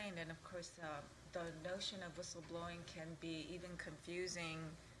explained, and of course the notion of whistleblowing can be even confusing,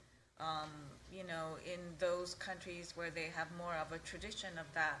 in those countries where they have more of a tradition of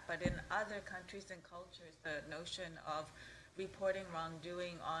that. But in other countries and cultures, the notion of reporting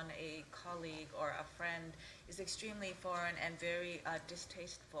wrongdoing on a colleague or a friend is extremely foreign and very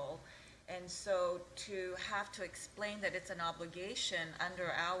distasteful. And so to have to explain that it's an obligation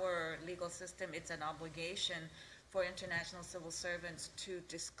under our legal system, it's an obligation for international civil servants to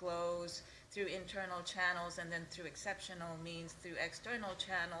disclose through internal channels and then through exceptional means through external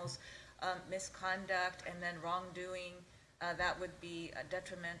channels misconduct and then wrongdoing, that would be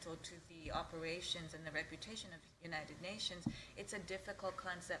detrimental to the operations and the reputation of United Nations. It's a difficult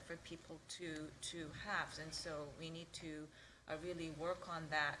concept for people to have, and so we need to really work on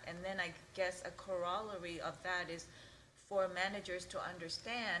that. And then I guess a corollary of that is for managers to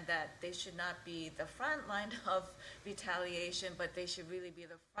understand that they should not be the front line of retaliation, but they should really be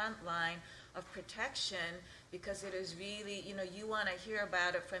the front line of protection, because it is really, you want to hear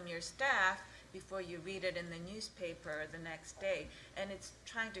about it from your staff before you read it in the newspaper the next day. And it's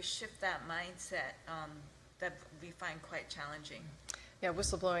trying to shift that mindset that we find quite challenging. Yeah,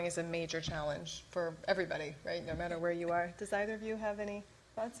 whistleblowing is a major challenge for everybody, right? No matter where you are. Does either of you have any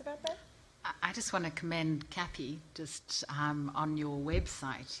thoughts about that? I just want to commend CAPI. Just on your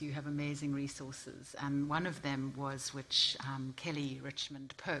website, you have amazing resources, and one of them was which Kelly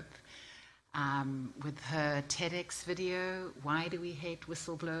Richmond Pope, with her TEDx video, "Why Do We Hate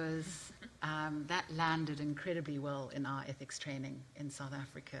Whistleblowers?" That landed incredibly well in our ethics training in South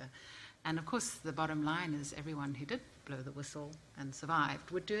Africa. And of course, the bottom line is everyone who did blow the whistle and survived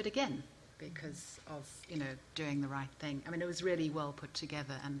would do it again, because of, doing the right thing. I mean, it was really well put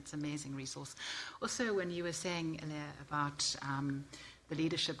together, and it's an amazing resource. Also, when you were saying, Elia, about the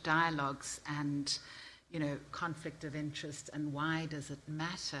leadership dialogues and, conflict of interest and why does it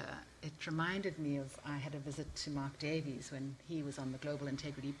matter, it reminded me of, I had a visit to Mark Davies when he was on the Global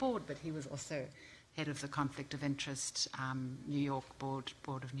Integrity Board, but he was also head of the Conflict of Interest New York Board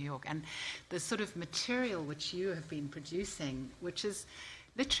of New York. And the sort of material which you have been producing, which is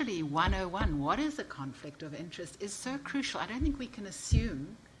literally 101, what is a conflict of interest, is so crucial. I don't think we can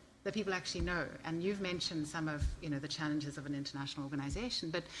assume that people actually know. And you've mentioned some of, the challenges of an international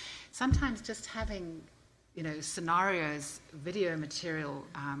organization, but sometimes just having, scenarios, video material,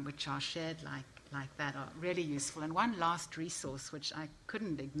 which are shared like that are really useful. And one last resource, which I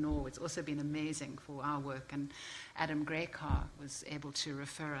couldn't ignore, it's also been amazing for our work, and Adam Graycar was able to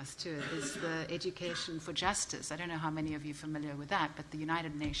refer us to it, is the Education for Justice. I don't know how many of you are familiar with that, but the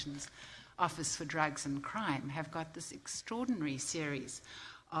United Nations Office for Drugs and Crime have got this extraordinary series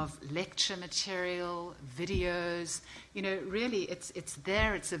of lecture material, videos. Really, it's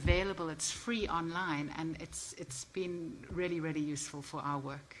there, it's available, it's free online, and it's been really, really useful for our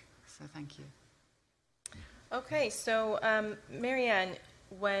work. So thank you. Okay, so Marianne,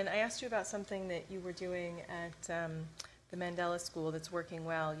 when I asked you about something that you were doing at the Mandela School that's working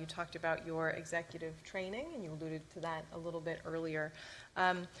well, you talked about your executive training, and you alluded to that a little bit earlier.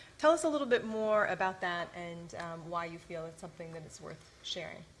 Tell us a little bit more about that and why you feel it's something that is worth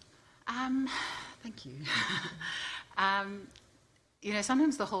sharing. Thank you.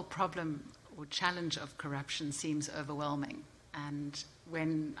 Sometimes the whole problem or challenge of corruption seems overwhelming. And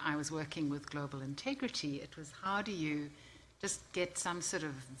when I was working with Global Integrity, it was, how do you just get some sort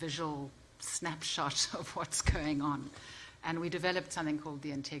of visual snapshot of what's going on? And we developed something called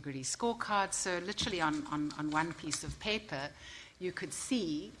the Integrity Scorecard. So literally on one piece of paper, you could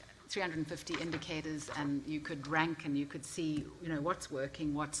see 350 indicators, and you could rank and you could see, what's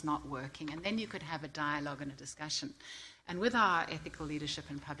working, what's not working, and then you could have a dialogue and a discussion. And with our ethical leadership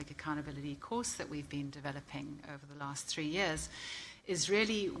and public accountability course that we've been developing over the last 3 years, is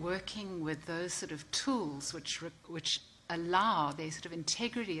really working with those sort of tools which allow, these sort of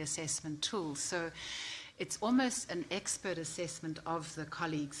integrity assessment tools. So it's almost an expert assessment of the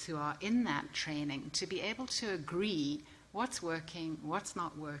colleagues who are in that training to be able to agree what's working, what's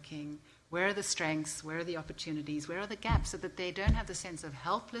not working, where are the strengths, where are the opportunities, where are the gaps, so that they don't have the sense of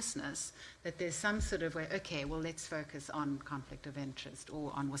helplessness, that there's some sort of way, okay, well, let's focus on conflict of interest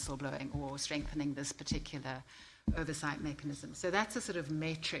or on whistleblowing or strengthening this particular oversight mechanism. So that's a sort of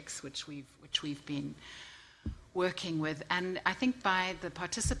matrix which we've been working with. And I think by the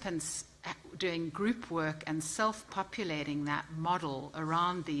participants doing group work and self-populating that model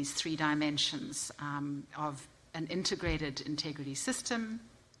around these 3 dimensions of an integrated integrity system,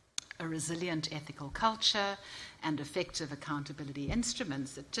 a resilient ethical culture, and effective accountability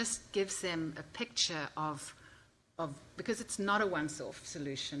instruments, it just gives them a picture of because it's not a once-off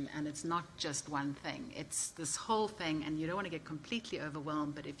solution and it's not just one thing. It's this whole thing, and you don't want to get completely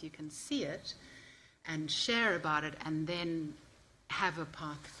overwhelmed, but if you can see it and share about it and then have a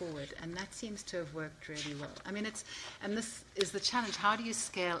path forward, and that seems to have worked really well. I mean, and this is the challenge. How do you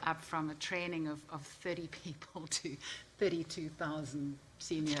scale up from a training of 30 people to 32,000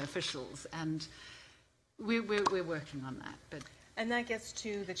 senior officials? And we're working on that. And that gets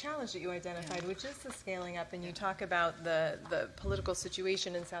to the challenge that you identified, which is the scaling up. And you talk about the political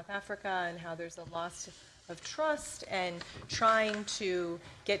situation in South Africa and how there's a loss of trust, and trying to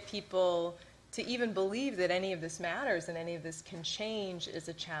get people to even believe that any of this matters and any of this can change is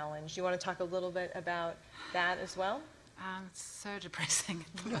a challenge. You want to talk a little bit about that as well? It's so depressing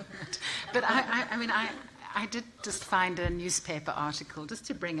at the moment. But I did just find a newspaper article just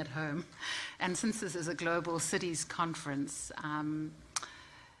to bring it home. And since this is a global cities conference,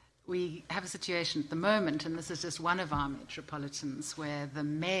 we have a situation at the moment, and this is just one of our metropolitans, where the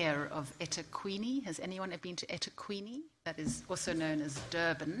mayor of eThekwini, has anyone been to eThekwini? That is also known as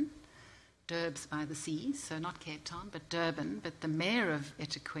Durban. Durbs by the sea, so not Cape Town, but Durban. But the mayor of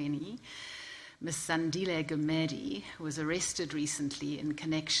eThekwini, Ms. Sandile Gumedi, was arrested recently in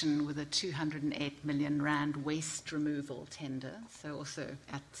connection with a 208 million rand waste removal tender, so also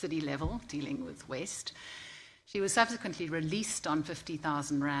at city level, dealing with waste. She was subsequently released on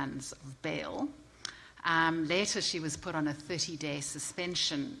 50,000 rands of bail. Later, she was put on a 30-day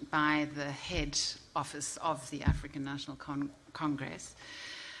suspension by the head office of the African National Congress.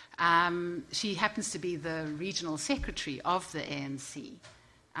 She happens to be the regional secretary of the ANC.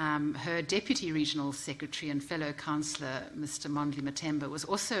 Her deputy regional secretary and fellow councillor, Mr. Mondli Matemba, was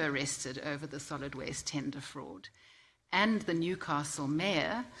also arrested over the solid waste tender fraud. And the Newcastle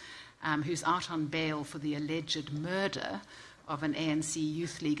mayor, who's out on bail for the alleged murder of an ANC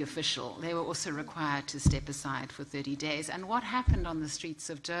Youth League official, they were also required to step aside for 30 days. And what happened on the streets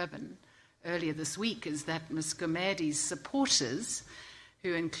of Durban earlier this week is that Ms. Gumedi's supporters,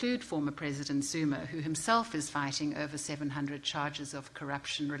 who include former President Zuma, who himself is fighting over 700 charges of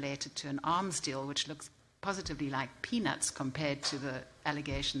corruption related to an arms deal, which looks positively like peanuts compared to the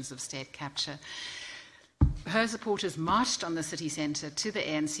allegations of state capture. Her supporters marched on the city centre to the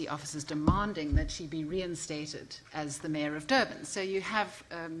ANC offices demanding that she be reinstated as the mayor of Durban. So you have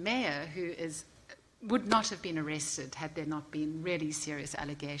a mayor who would not have been arrested had there not been really serious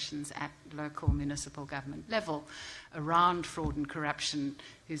allegations at local municipal government level around fraud and corruption,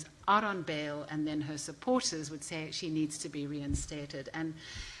 who's out on bail, and then her supporters would say she needs to be reinstated. And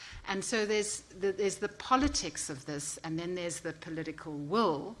so there's the politics of this, and then there's the political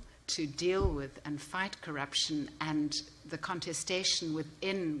will to deal with and fight corruption, and the contestation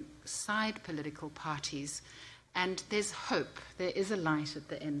within side political parties. And there's hope. There is a light at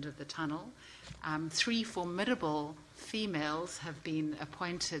the end of the tunnel. 3 formidable females have been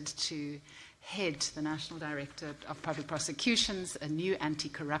appointed to head the National Director of Public Prosecutions, a new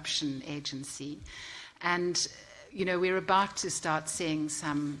anti-corruption agency. And, we're about to start seeing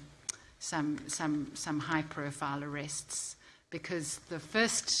some high-profile arrests, because the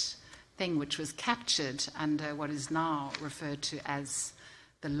first thing which was captured under what is now referred to as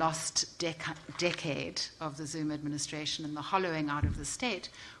the lost decade of the Zuma administration and the hollowing out of the state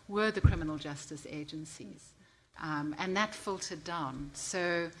were the criminal justice agencies. And that filtered down.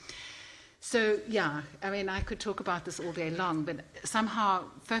 So yeah, I could talk about this all day long, but somehow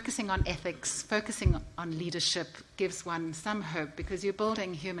focusing on ethics, focusing on leadership gives one some hope, because you're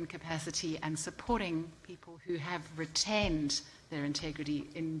building human capacity and supporting people who have retained their integrity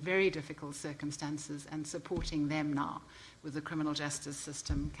in very difficult circumstances and supporting them now with the criminal justice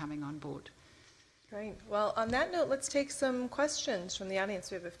system coming on board. Great. Well, on that note, let's take some questions from the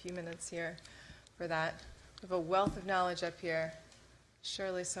audience. We have a few minutes here for that. We have a wealth of knowledge up here.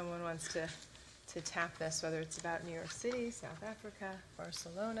 Surely someone wants to tap this, whether it's about New York City, South Africa,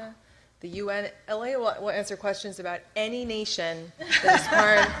 Barcelona, the UN. Elia will answer questions about any nation that is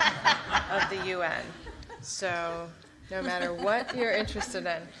part of the UN. So no matter what you're interested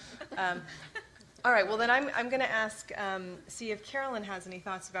in. All right, well then I'm going to ask, see if Carolyn has any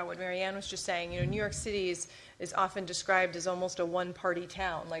thoughts about what Marianne was just saying. You know, New York City is often described as almost a one-party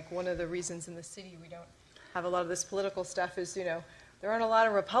town. Like one of the reasons in the city we don't have a lot of this political stuff is, you know, there aren't a lot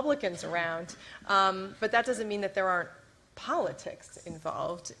of Republicans around. But that doesn't mean that there aren't politics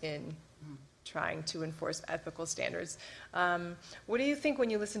involved in trying to enforce ethical standards. What do you think when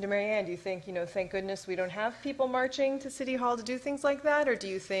you listen to Marianne? Do you think, you know, thank goodness we don't have people marching to City Hall to do things like that? Or do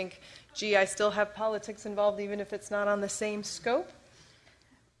you think, gee, I still have politics involved even if it's not on the same scope?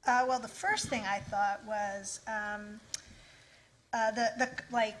 Well, the first thing I thought was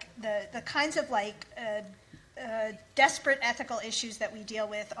the kinds of desperate ethical issues that we deal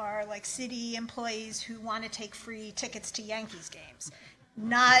with are like city employees who want to take free tickets to Yankees games,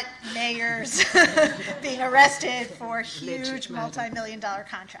 not mayors being arrested for huge multi-million-dollar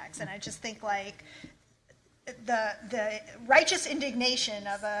contracts. And I just think like the righteous indignation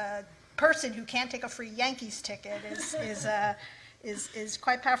of a person who can't take a free Yankees ticket is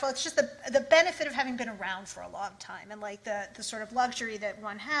quite powerful. It's just the benefit of having been around for a long time and like the sort of luxury that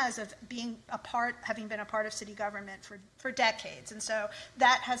one has of having been a part of city government for decades. And so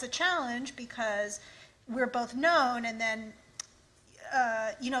that has a challenge because we're both known, and then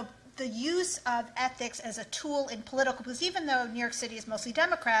you know, the use of ethics as a tool in political, because even though New York City is mostly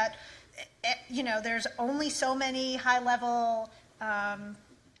Democrat, you know, there's only so many high-level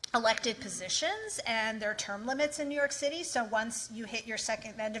elected positions, and there are term limits in New York City. So once you hit your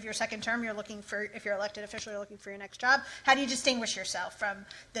end of your second term, you're looking for, if you're elected official, you're looking for your next job. How do you distinguish yourself from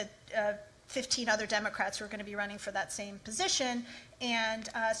the 15 other Democrats who are going to be running for that same position? And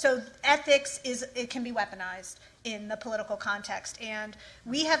so ethics it can be weaponized in the political context. And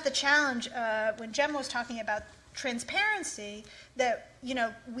we have the challenge, when Gemma was talking about transparency, that, you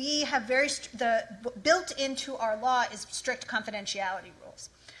know, we have built into our law is strict confidentiality rules.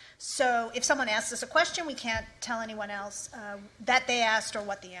 So if someone asks us a question, we can't tell anyone else that they asked or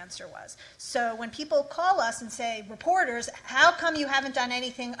what the answer was. So when people call us and say, reporters, how come you haven't done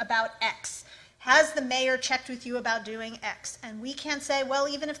anything about X? Has the mayor checked with you about doing X? And we can't say, well,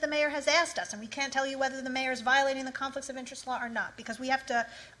 even if the mayor has asked us, and we can't tell you whether the mayor is violating the conflicts of interest law or not, because we have to,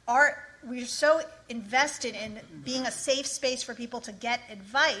 we're so invested in being a safe space for people to get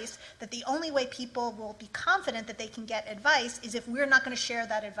advice that the only way people will be confident that they can get advice is if we're not going to share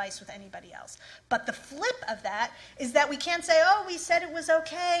that advice with anybody else. But the flip of that is that we can't say, oh, we said it was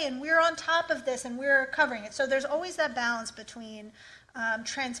okay, and we're on top of this, and we're covering it. So there's always that balance between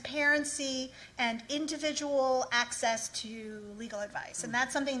transparency and individual access to legal advice. And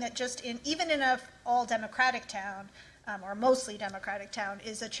that's something that even in a all Democratic town, or mostly Democratic town,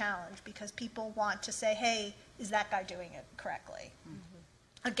 is a challenge because people want to say, hey, is that guy doing it correctly?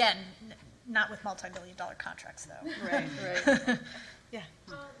 Mm-hmm. Again, not with multi-million-dollar contracts, though. Right. Yeah.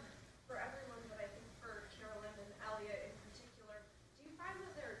 For everyone, but I think for Carolyn and Elia in particular, do you find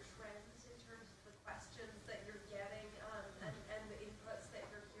that there are trends in terms of the questions that you're getting and the inputs that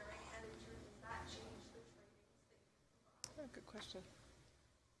you're hearing, and in terms of that change the trainings that you provide? Good question.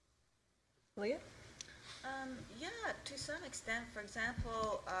 Elia? Yeah, to some extent. For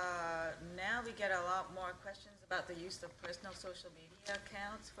example, now we get a lot more questions about the use of personal social media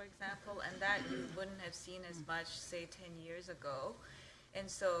accounts, for example, and that you wouldn't have seen as much, say, 10 years ago. And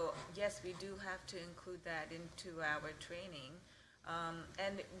so, yes, we do have to include that into our training.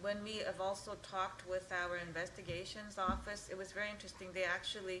 And when we have also talked with our investigations office, it was very interesting. They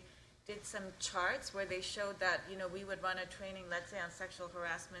actually did some charts where they showed that, you know, we would run a training, let's say, on sexual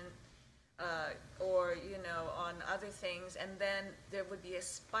harassment, or, you know, on other things, and then there would be a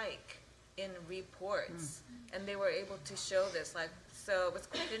spike in reports, and they were able to show this. So it was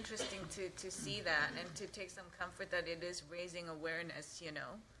quite interesting to see that and to take some comfort that it is raising awareness, you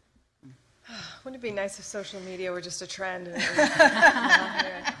know. Wouldn't it be nice if social media were just a trend? Do you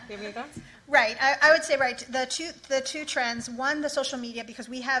have any thoughts? Right. I would say, right, the two trends. One, the social media, because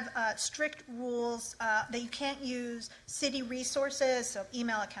we have strict rules that you can't use city resources, so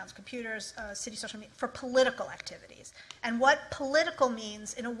email accounts, computers, city social media, for political activities. And what political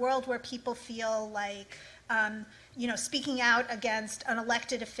means in a world where people feel like speaking out against an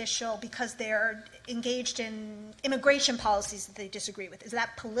elected official because they're engaged in immigration policies that they disagree with? Is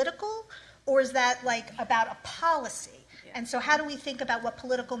that political, or is that like about a policy? And so how do we think about what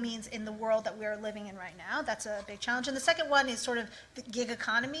political means in the world that we're living in right now? That's a big challenge. And the second one is sort of the gig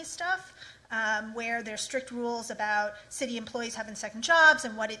economy stuff, where there's strict rules about city employees having second jobs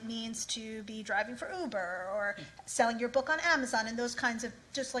and what it means to be driving for Uber or selling your book on Amazon, and those kinds of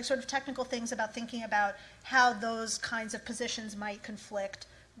just like sort of technical things about thinking about how those kinds of positions might conflict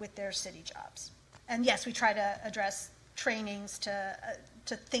with their city jobs. And yes, we try to address trainings to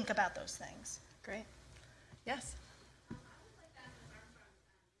think about those things. Great. Yes.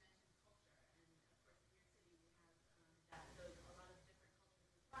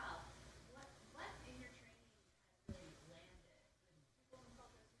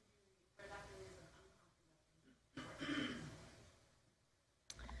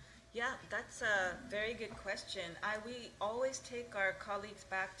 Yeah, that's a very good question. We always take our colleagues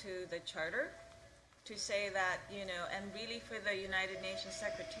back to the charter to say that, and really for the United Nations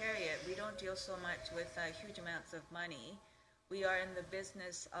Secretariat, we don't deal so much with huge amounts of money. We are in the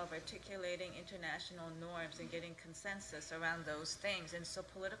business of articulating international norms and getting consensus around those things. And so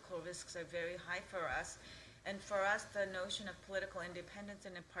political risks are very high for us. And for us, the notion of political independence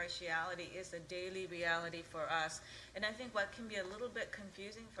and impartiality is a daily reality for us. And I think what can be a little bit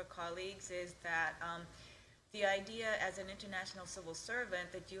confusing for colleagues is that the idea as an international civil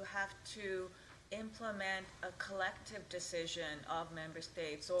servant that you have to implement a collective decision of member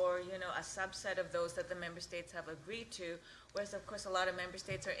states or, a subset of those that the member states have agreed to, whereas, of course, a lot of member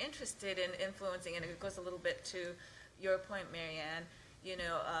states are interested in influencing, and it goes a little bit to your point, Marianne,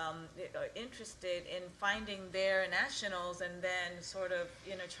 are interested in finding their nationals and then sort of,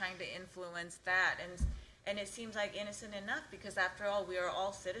 trying to influence that. And it seems like innocent enough because, after all, we are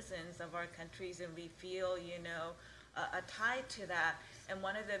all citizens of our countries and we feel, a tie to that. And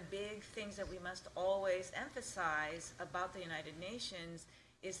one of the big things that we must always emphasize about the United Nations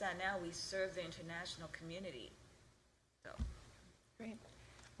is that now we serve the international community. So. Great.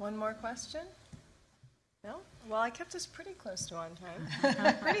 One more question? No? Well, I kept us pretty close to on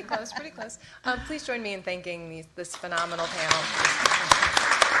time. Pretty close, pretty close. Please join me in thanking this phenomenal panel.